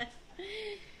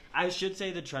 I should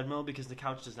say the treadmill because the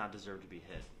couch does not deserve to be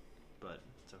hit. But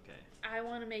it's okay. I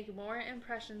want to make more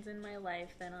impressions in my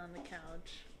life than on the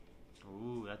couch.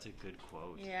 Ooh, that's a good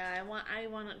quote. Yeah, I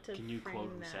want it to Can you frame quote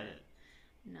who that. said it?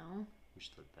 No. We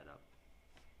should look that up.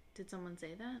 Did someone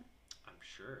say that? I'm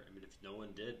sure. I mean, if no one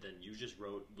did, then you just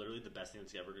wrote literally the best thing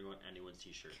that's ever going to go on anyone's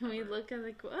t-shirt. Can we ever. look at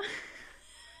the quote?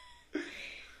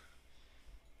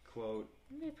 Quote,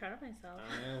 I'm very proud of myself.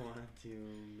 I want to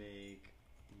make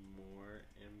more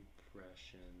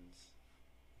impressions.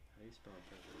 How do you spell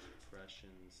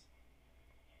impressions?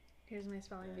 Here's my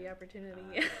spelling bee opportunity.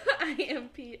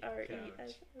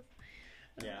 IMPRESS.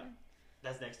 Yeah.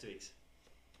 That's next week's.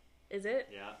 Is it?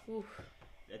 Yeah. Oof.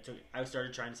 I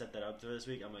started trying to set that up for this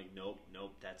week. I'm like, nope,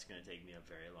 that's going to take me a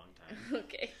very long time.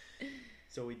 Okay.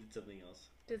 So we did something else.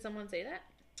 Did someone say that?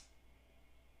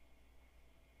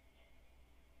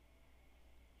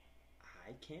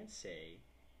 I can't say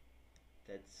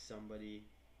that somebody...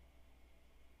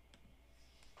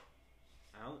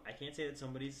 I can't say that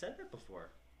somebody said that before.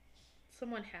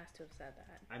 Someone has to have said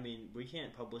that. I mean, we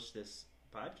can't publish this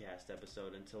podcast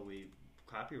episode until we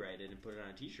copyright it and put it on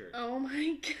a t-shirt. Oh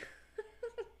my god.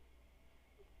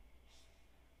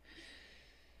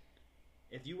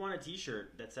 If you want a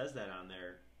t-shirt that says that on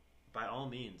there, by all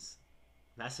means,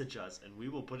 message us and we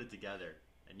will put it together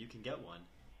and you can get one.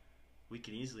 We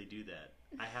can easily do that.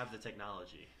 I have the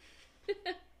technology.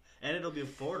 And it'll be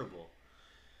affordable.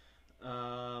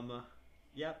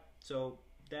 Yep. So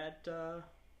that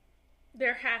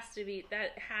There has to be.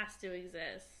 That has to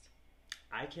exist.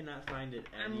 I cannot find it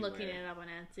anywhere. I'm looking it up on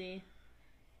Etsy.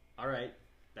 All right.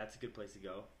 That's a good place to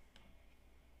go.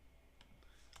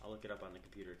 I'll look it up on the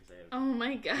computer because Oh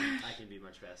my gosh. I can be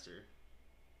much faster.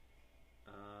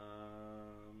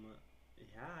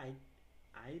 Yeah,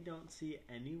 I don't see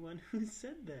anyone who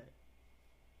said that.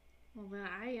 Well, then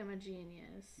I am a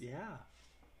genius. Yeah.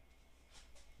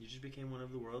 You just became one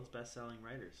of the world's best-selling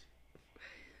writers.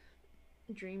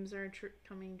 Dreams are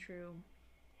coming true.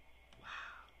 Wow.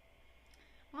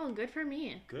 Well, good for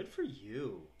me. Good for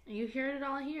you. You heard it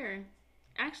all here.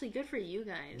 Actually, good for you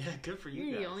guys. Yeah, good for you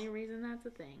You're guys. the only reason that's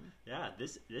a thing. Yeah,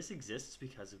 this exists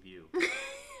because of you.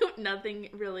 Nothing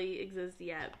really exists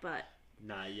yet, but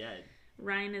Not yet.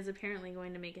 Ryan is apparently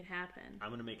going to make it happen. I'm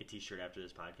going to make a t-shirt after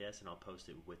this podcast and I'll post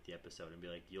it with the episode and be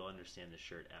like, you'll understand the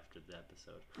shirt after the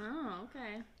episode. Oh,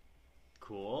 okay.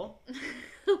 Cool.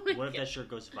 Oh my What if God. that shirt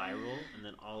goes viral and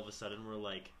then all of a sudden we're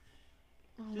like,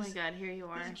 Oh my god, here you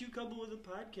are. there's a cute couple with a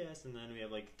podcast, and then we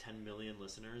have like 10 million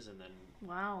listeners, and then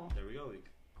Wow. there we go. We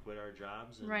quit our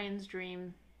jobs and Ryan's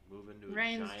dream. move into a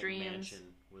Ryan's giant dreams.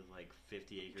 mansion with like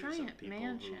 50 acres Giant of people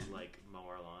mansion. who like mow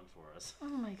our lawn for us. Oh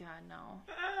my god, no.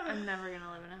 I'm never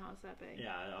gonna live in a house that big.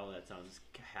 Yeah, all that sounds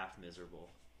half miserable.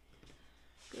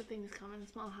 Good things come in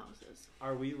small houses.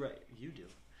 Are we right? You do.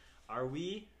 Are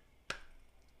we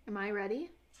Am I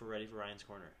ready? ready for Ryan's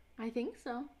Corner? I think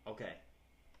so. Okay.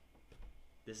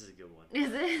 This is a good one.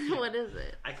 Is it? What is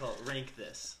it? I call it Rank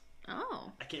This.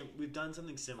 Oh. We've done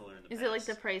something similar in the Is past. it like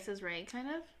The Price is Right, kind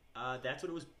of? That's what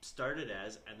it was started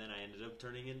as, and then I ended up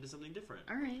turning it into something different.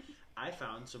 All right. I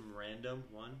found some random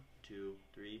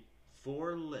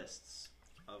 4 lists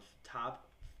of top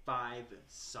 5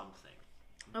 something.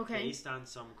 Okay. Based on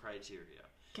some criteria.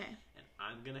 Okay. And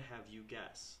I'm going to have you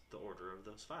guess the order of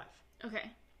those 5. Okay.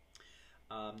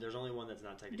 There's only one that's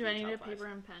not technically Do I need top a five. paper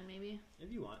and pen, maybe?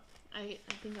 If you want. I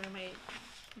think I might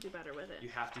do better with it. You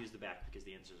have to use the back because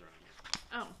the answers are on here.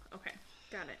 Oh, okay.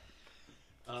 Got it.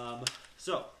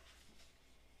 So.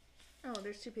 Oh,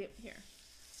 there's 2 paper here.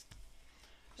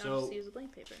 I'll So, just use a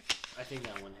blank paper. I think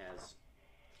that one has...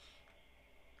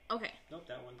 Okay. Nope,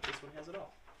 this one has it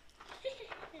all.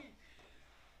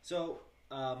 So,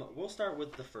 we'll start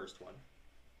with the first one,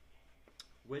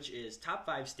 which is top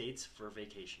 5 states for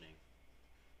vacationing.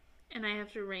 And I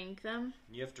have to rank them?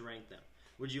 You have to rank them.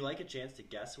 Would you like a chance to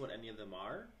guess what any of them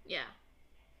are? Yeah.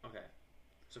 Okay.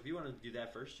 So if you want to do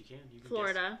that first, you can. You can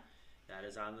Florida. Guess. That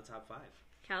is on the top 5.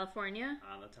 California.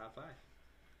 On the top 5.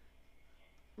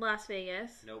 Las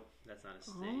Vegas. Nope, that's not a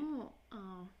state.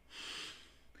 Oh.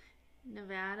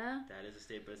 Nevada. That is a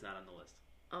state, but it's not on the list.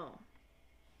 Oh.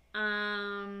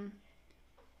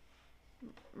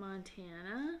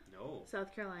 Montana. No.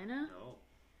 South Carolina. No.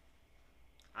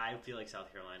 I feel like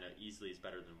South Carolina easily is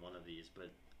better than one of these,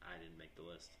 but I didn't make the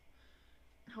list.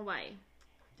 Hawaii.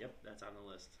 Yep, that's on the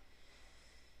list.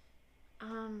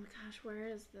 Gosh, where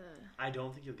is the... I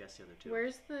don't think you'll guess the other 2.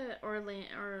 Where's the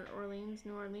Orleans?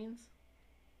 New Orleans?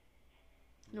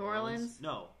 New Orleans?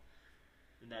 No.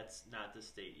 And that's not the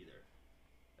state either.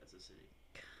 That's a city.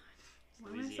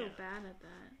 Why am I so bad at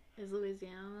that? Is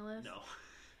Louisiana on the list?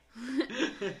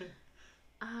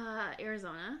 No.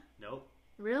 Arizona. Nope.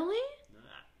 Really? No,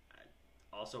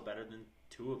 also better than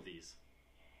 2 of these.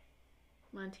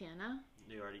 Montana.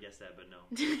 You already guessed that, but no.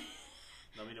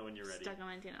 Let me know when you're ready. Stuck on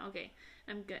Montana. Okay,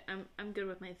 I'm good. I'm good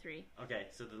with my 3. Okay,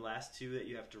 so the last 2 that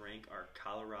you have to rank are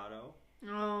Colorado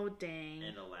Oh dang!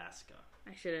 and Alaska.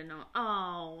 I should have known.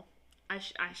 Oh, I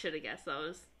should have guessed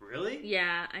those. Really?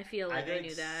 Yeah, I feel like I think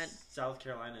knew that. South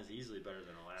Carolina is easily better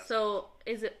than Alaska. So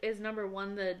is number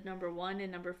 1 the number 1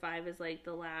 and number 5 is like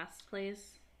the last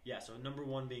place? Yeah, so number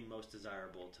 1 being most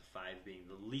desirable to 5 being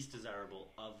the least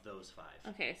desirable of those 5.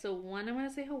 Okay, so 1 I'm gonna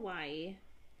say Hawaii.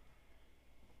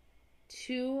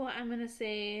 2 I'm gonna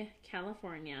say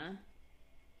California.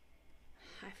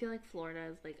 I feel like Florida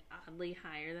is like oddly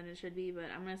higher than it should be, but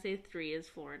I'm gonna say 3 is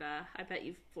Florida. I bet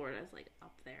you Florida is like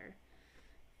up there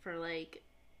for like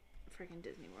freaking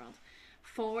Disney World.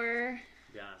 4,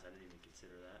 To be honest, I didn't even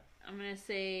consider that. I'm gonna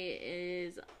say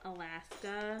is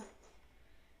Alaska.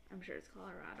 I'm sure it's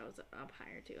Colorado's up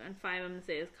higher too. And 5 I'm gonna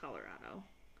say is Colorado.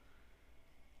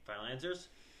 Final answers?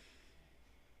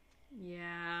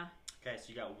 Yeah. Okay, so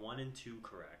you got 1 and 2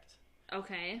 correct.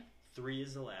 Okay. 3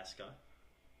 is Alaska.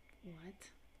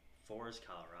 What? 4 is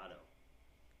Colorado.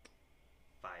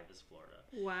 5 is Florida.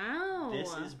 Wow.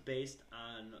 This is based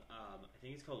on, I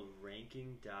think it's called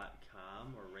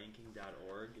ranking.com or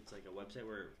ranking.org. It's like a website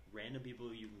where random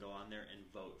people, you can go on there and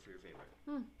vote for your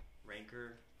favorite.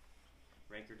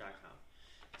 Ranker.com.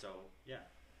 So, yeah.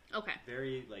 Okay.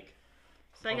 Very, like,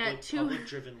 So I got 2.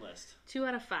 public-driven list. 2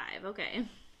 out of 5. Okay.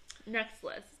 Next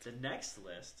list. The next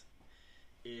list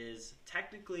is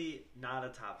technically not a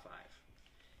top 5.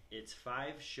 It's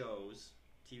 5 shows,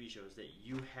 TV shows, that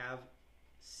you have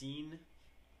seen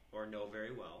or know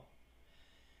very well,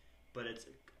 but it's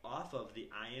off of the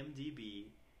IMDb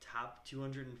top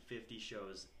 250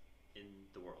 shows in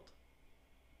the world.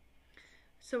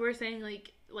 So we're saying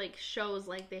like shows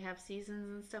like they have seasons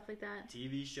and stuff like that.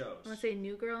 TV shows. I want to say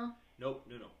New Girl. Nope,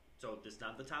 no. So this is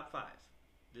not the top 5.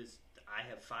 I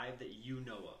have 5 that you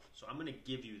know of. So I'm going to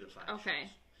give you the 5 shows. Okay.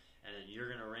 And then you're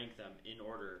going to rank them in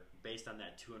order based on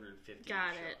that 250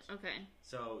 Got shows. it. Okay.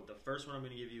 So the first one I'm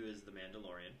going to give you is The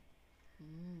Mandalorian.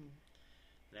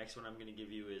 The next one I'm going to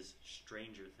give you is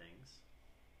Stranger Things.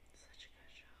 Such a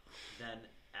good show. Then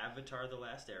Avatar: The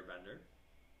Last Airbender.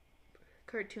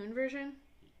 Cartoon version?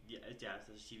 Yeah, it's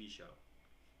a TV show.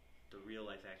 The real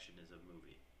life action is a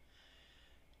movie.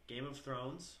 Game of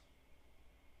Thrones.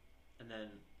 And then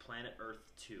Planet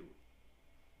Earth 2.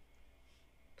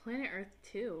 Planet Earth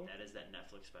 2. That is that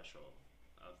Netflix special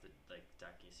of the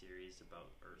docu-series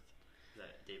about Earth.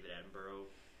 That David Attenborough.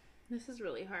 This is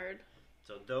really hard.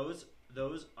 So those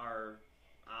are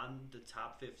on the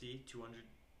top 50,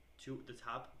 the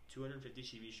top 250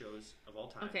 TV shows of all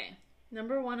time. Okay.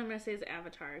 Number 1 I'm going to say is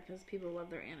Avatar because people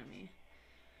love their anime.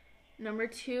 Number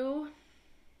 2...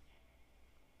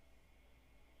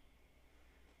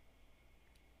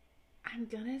 I'm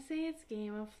gonna say it's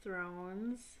Game of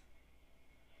Thrones.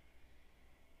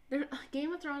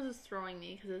 Game of Thrones is throwing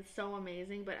me because it's so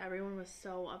amazing, but everyone was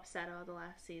so upset about the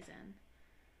last season.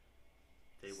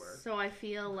 They were. So I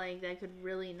feel like that could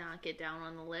really not get down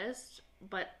on the list,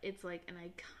 but it's like an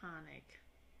iconic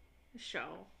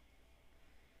show.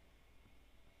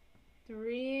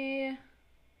 3...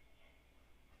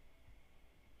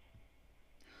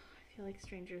 I feel like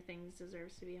Stranger Things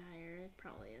deserves to be higher. It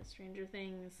probably is Stranger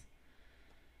Things.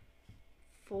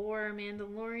 4,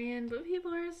 Mandalorian, but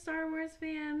people are Star Wars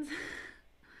fans.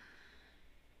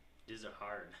 These are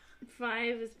hard.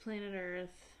 5 is Planet Earth.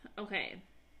 Okay.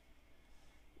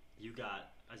 You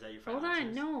got... Is that your final Hold on,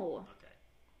 answers? no.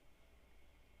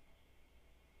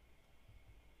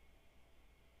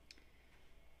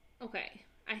 Okay. Okay.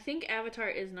 I think Avatar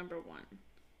is number 1.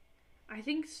 I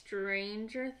think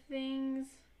Stranger Things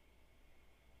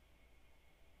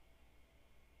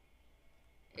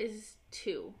is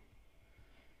 2.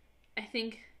 I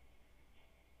think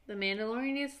The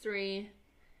Mandalorian is 3.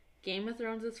 Game of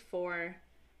Thrones is 4.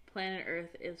 Planet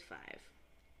Earth is 5.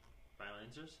 Final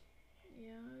answers?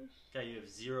 Yes. Okay, you have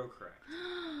 0 correct.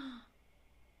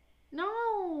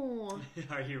 No!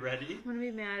 Are you ready? I'm gonna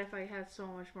be mad if I had so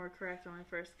much more correct on my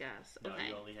first guess. No, Okay.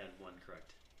 you only had 1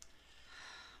 correct.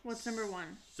 What's number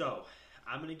 1? So,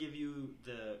 I'm going to give you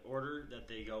the order that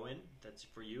they go in. That's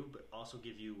for you, but also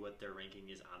give you what their ranking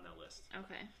is on that list.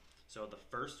 Okay. So, the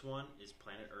first one is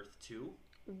Planet Earth 2,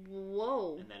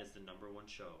 Whoa. and that is the number 1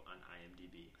 show on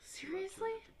IMDb.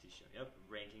 Seriously? 250 show. Yep,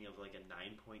 ranking of like a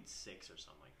 9.6 or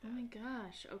something like that. Oh my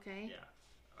gosh. Okay. Yeah,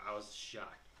 I was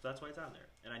shocked. That's why it's on there,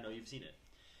 and I know you've seen it.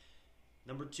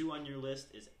 Number 2 on your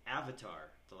list is Avatar: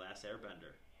 The Last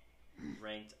Airbender,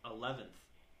 ranked 11th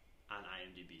on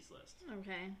IMDb's list.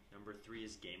 Okay. Number 3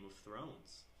 is Game of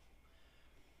Thrones,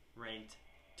 ranked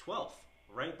 12th,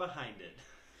 right behind it.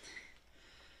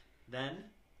 Then,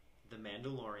 The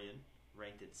Mandalorian,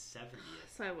 ranked at 70th.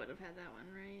 So I would have had that one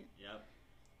right. Yep.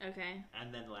 Okay.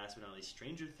 And then last but not least,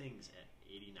 Stranger Things at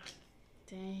 89th.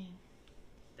 Dang.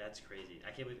 That's crazy.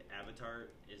 I can't believe Avatar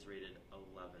is rated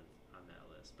 11th on that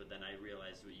list. But then I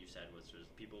realized what you said was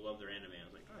just people love their anime. I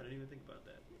was like, oh, I didn't even think about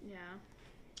that. Yeah.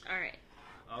 All right.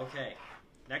 Okay.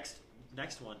 Next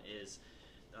one is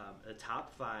the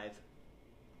top 5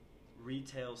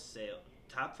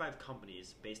 top 5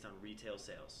 companies based on retail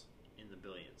sales in the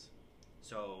billions.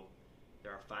 So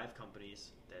there are 5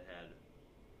 companies that had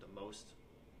the most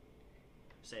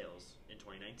sales in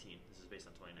 2019. This is based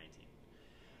on 2019.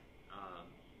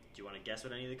 Do you want to guess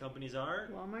what any of the companies are?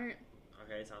 Walmart.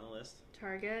 Okay, it's on the list.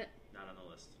 Target. Not on the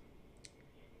list.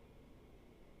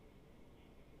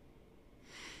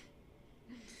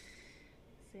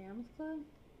 Sam's Club.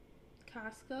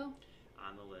 Costco.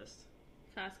 On the list.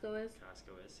 Costco is.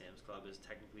 Costco is. Sam's Club is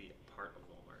technically part of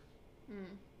Walmart.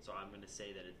 Mm. So I'm going to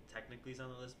say that it technically is on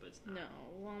the list, but it's not. No.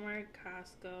 Walmart.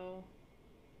 Costco.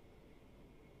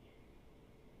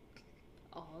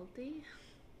 Aldi.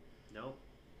 Nope.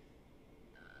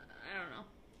 I don't know.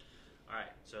 All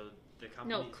right. So the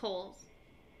company. No. Kohl's.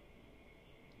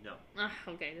 No.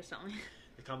 Okay. Just tell me.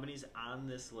 The companies on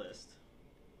this list,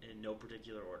 in no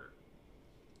particular order.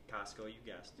 Costco, you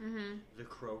guessed. Mm-hmm. The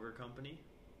Kroger Company.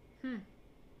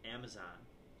 Amazon.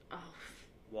 Oh.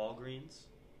 Walgreens.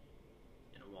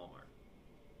 And Walmart.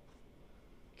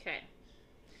 Okay.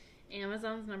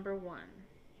 Amazon's number 1.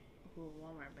 Ooh,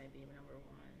 Walmart might be number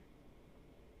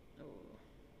 1. Ooh.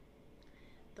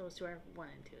 Those 2 are 1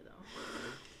 and 2, though.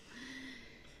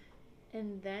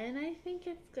 And then I think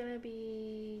it's gonna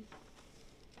be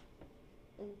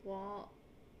Walgreens,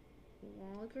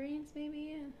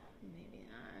 maybe? Maybe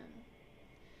not.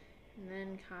 And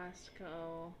then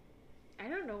Costco. I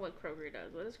don't know what Kroger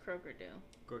does. What does Kroger do?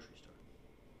 Grocery store.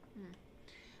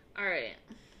 Alright.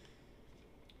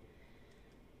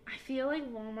 I feel like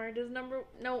Walmart is number...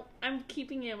 No, I'm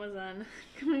keeping Amazon.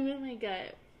 Going with my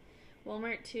gut.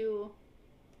 Walmart 2.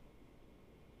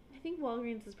 I think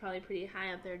Walgreens is probably pretty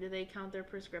high up there. Do they count their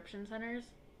prescription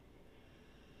centers?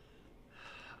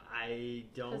 I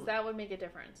don't... Because that would make a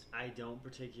difference. I don't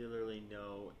particularly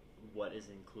know what is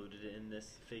included in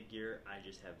this figure. I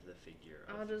just have the figure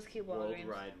of I'll just keep Walgreens.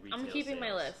 worldwide retail I'm keeping my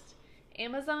sales. list.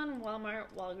 Amazon,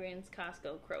 Walmart, Walgreens,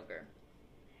 Costco, Kroger.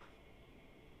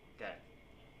 Okay.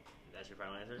 That's your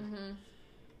final answer? Mm-hmm.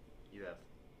 You have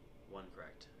 1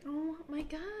 correct. Oh my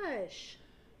gosh.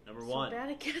 Number So 1. bad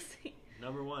at guessing.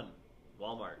 Number 1.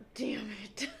 Walmart. Damn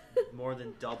it. More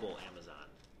than double Amazon.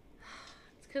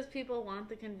 It's because people want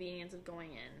the convenience of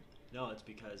going in. No, it's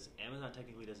because Amazon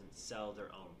technically doesn't sell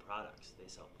their own products. They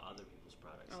sell other people's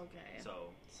products. Okay.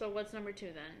 So, what's number 2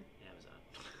 then? Amazon.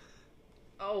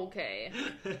 Okay.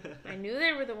 I knew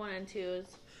they were the 1 and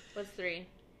 2s. What's 3?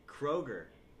 Kroger.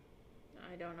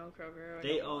 I don't know Kroger. I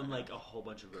They don't own wanna- like a whole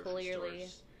bunch of grocery Clearly.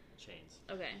 stores chains.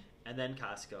 Okay. And then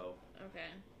Costco.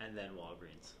 Okay. And then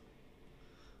Walgreens.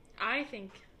 I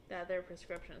think that their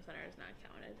prescription center is not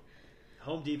counted.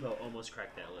 Home Depot almost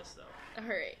cracked that list though.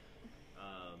 Alright.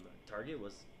 Target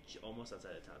was almost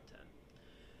outside the top 10.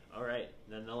 All right,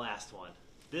 then the last one.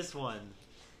 This one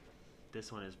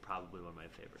this one is probably one of my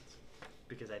favorites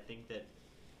because I think that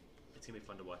it's going to be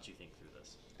fun to watch you think through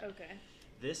this. Okay.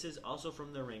 This is also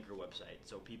from the Ranker website,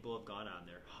 so people have gone on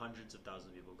there, hundreds of thousands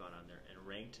of people have gone on there and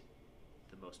ranked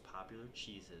the most popular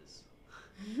cheeses.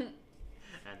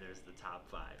 And there's the top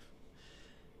 5.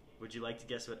 Would you like to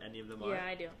guess what any of them are? Yeah,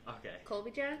 I do. Okay.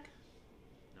 Colby Jack?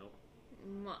 Nope.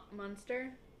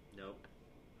 Munster? Nope.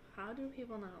 How do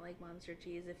people not like Munster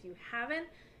cheese? If you haven't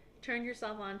turned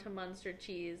yourself on to Munster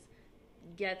cheese,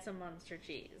 get some Munster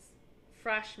cheese.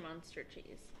 Fresh Munster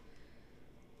cheese.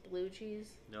 Blue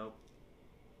cheese? Nope.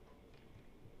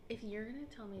 If you're going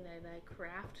to tell me that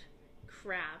Kraft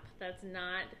crap that's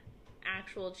not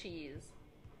actual cheese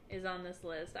is on this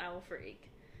list, I will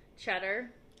freak. Cheddar?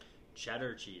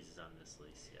 Cheddar cheese is on this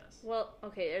list, yes. Well,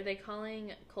 okay, are they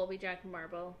calling Colby Jack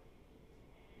marble?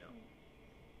 No.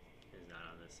 It is not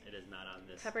on this. It is not on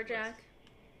this Pepper list. Jack?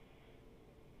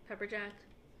 Pepper Jack?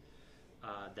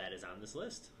 That is on this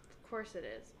list. Of course it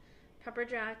is. Pepper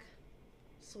Jack?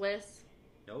 Swiss?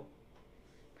 Nope.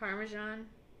 Parmesan?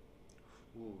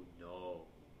 Ooh, no.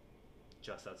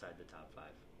 Just outside the top 5.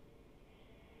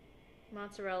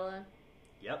 Mozzarella?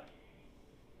 Yep.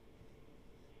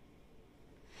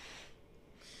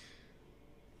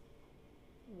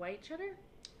 White cheddar?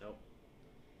 Nope.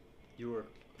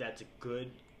 That's a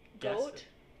good guess. Goat?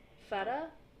 Feta?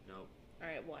 Nope.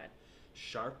 Alright, what?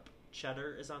 Sharp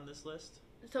cheddar is on this list.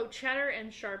 So cheddar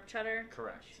and sharp cheddar?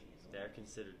 Correct. Jeez. They're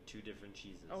considered 2 different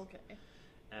cheeses. Okay.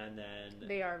 And then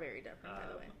They are very different, by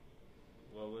the way.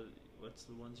 what's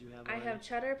the ones you have? I already? have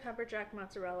cheddar, pepper jack,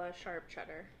 mozzarella, sharp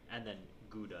cheddar. And then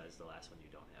Gouda is the last one you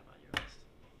don't have on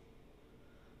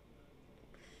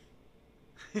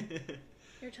your list.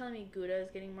 You're telling me Gouda is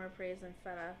getting more praise than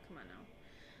feta? Come on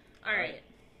now. All Alright. right.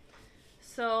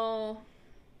 So,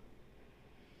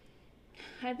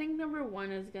 I think number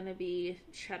 1 is going to be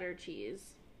cheddar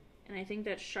cheese. And I think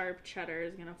that sharp cheddar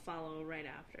is going to follow right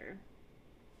after.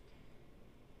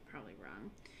 Probably wrong.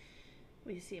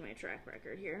 We see my track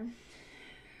record here.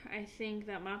 I think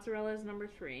that mozzarella is number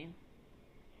 3.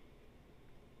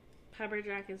 Pepper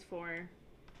jack is 4.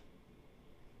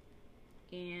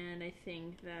 And I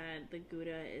think that the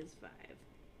Gouda is 5.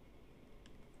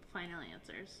 Final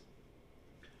answers.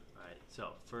 Alright,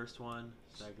 so first one,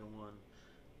 second one,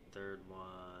 third one.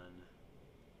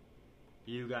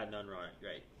 You got none wrong,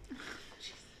 right?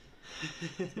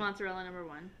 It's mozzarella number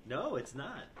 1. No, it's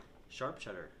not. Sharp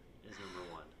cheddar is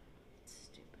number 1.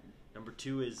 Stupid. Number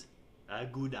 2 is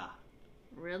Gouda.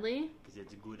 Really? Because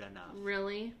it's Gouda now.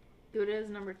 Really? Gouda is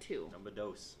number 2. Number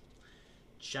dos.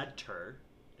 Cheddar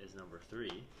is number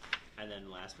 3. And then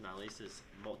last but not least is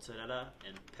mozzarella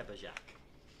and pepper jack.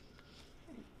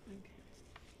 Okay.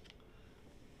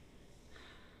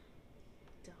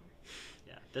 Dumb.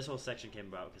 Yeah, this whole section came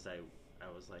about because I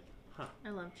was like, I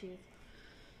love cheese.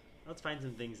 let's find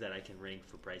some things that I can rank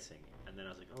for pricing. And then I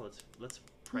was like, oh, let's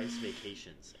price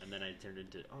vacations. And then I turned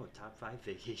into, top 5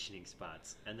 vacationing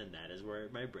spots. And then that is where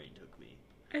my brain took me.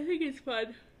 I think it's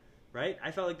fun. Right?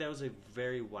 I felt like that was a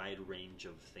very wide range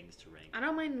of things to rank. I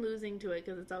don't mind losing to it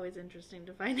because it's always interesting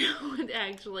to find out what it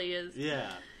actually is.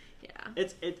 Yeah. Yeah.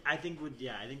 I think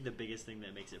the biggest thing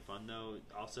that makes it fun though,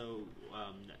 also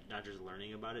not just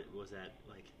learning about it, was that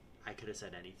like I could have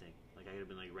said anything. Like I could have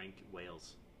been like rank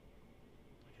Wales.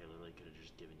 Like I literally could have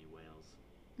just given you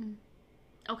Wales.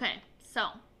 Okay, so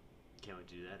Can't wait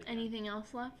to do that again. anything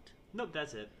else left? Nope,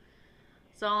 that's it.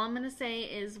 So all I'm gonna say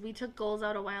is we took goals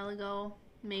out a while ago.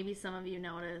 Maybe some of you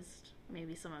noticed.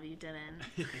 Maybe some of you didn't.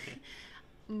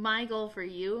 My goal for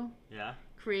you: Yeah,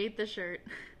 create the shirt.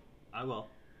 I will.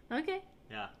 Okay.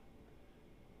 Yeah.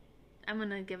 I'm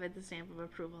gonna give it the stamp of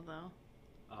approval, though.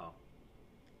 Oh,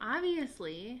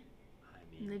 Obviously,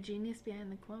 I mean, the genius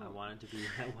behind the quote. I want it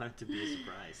to be a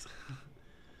surprise.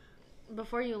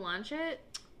 Before you launch it,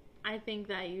 I think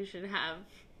that you should have.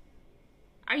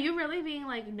 Are you really being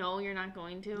like, no, you're not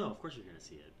going to? No, of course you're gonna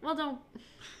see it. Well, don't.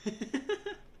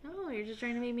 No, you're just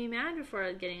trying to make me mad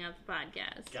before getting up the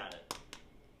podcast. Got it.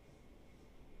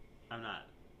 I'm not.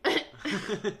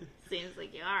 Seems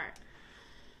like you are.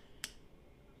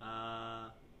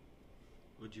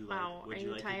 Would you like? Wow, Would are you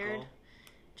you like tired? a goal?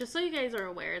 Just so you guys are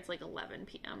aware, it's like 11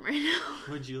 p.m. right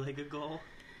now. Would you like a goal?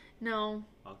 No.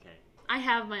 Okay. I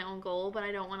have my own goal, but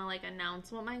I don't want to like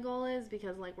announce what my goal is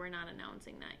because like we're not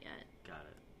announcing that yet. Got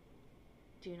it.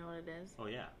 Do you know what it is? Oh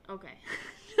yeah. Okay.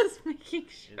 Just making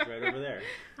sure. It's right over there.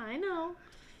 I know.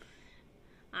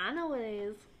 I know what it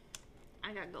is.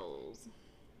 I got goals.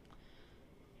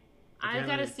 I've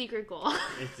got a secret goal.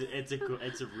 It's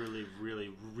a really, really,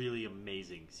 really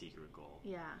amazing secret goal.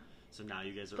 Yeah. So now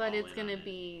you guys are But all it's in gonna on it.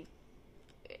 be.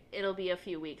 It'll be a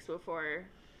few weeks before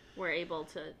we're able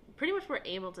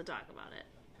to talk about it.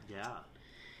 Yeah.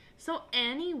 So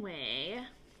anyway,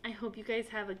 I hope you guys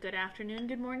have a good afternoon,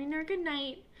 good morning, or good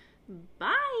night.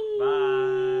 Bye.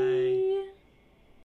 Bye.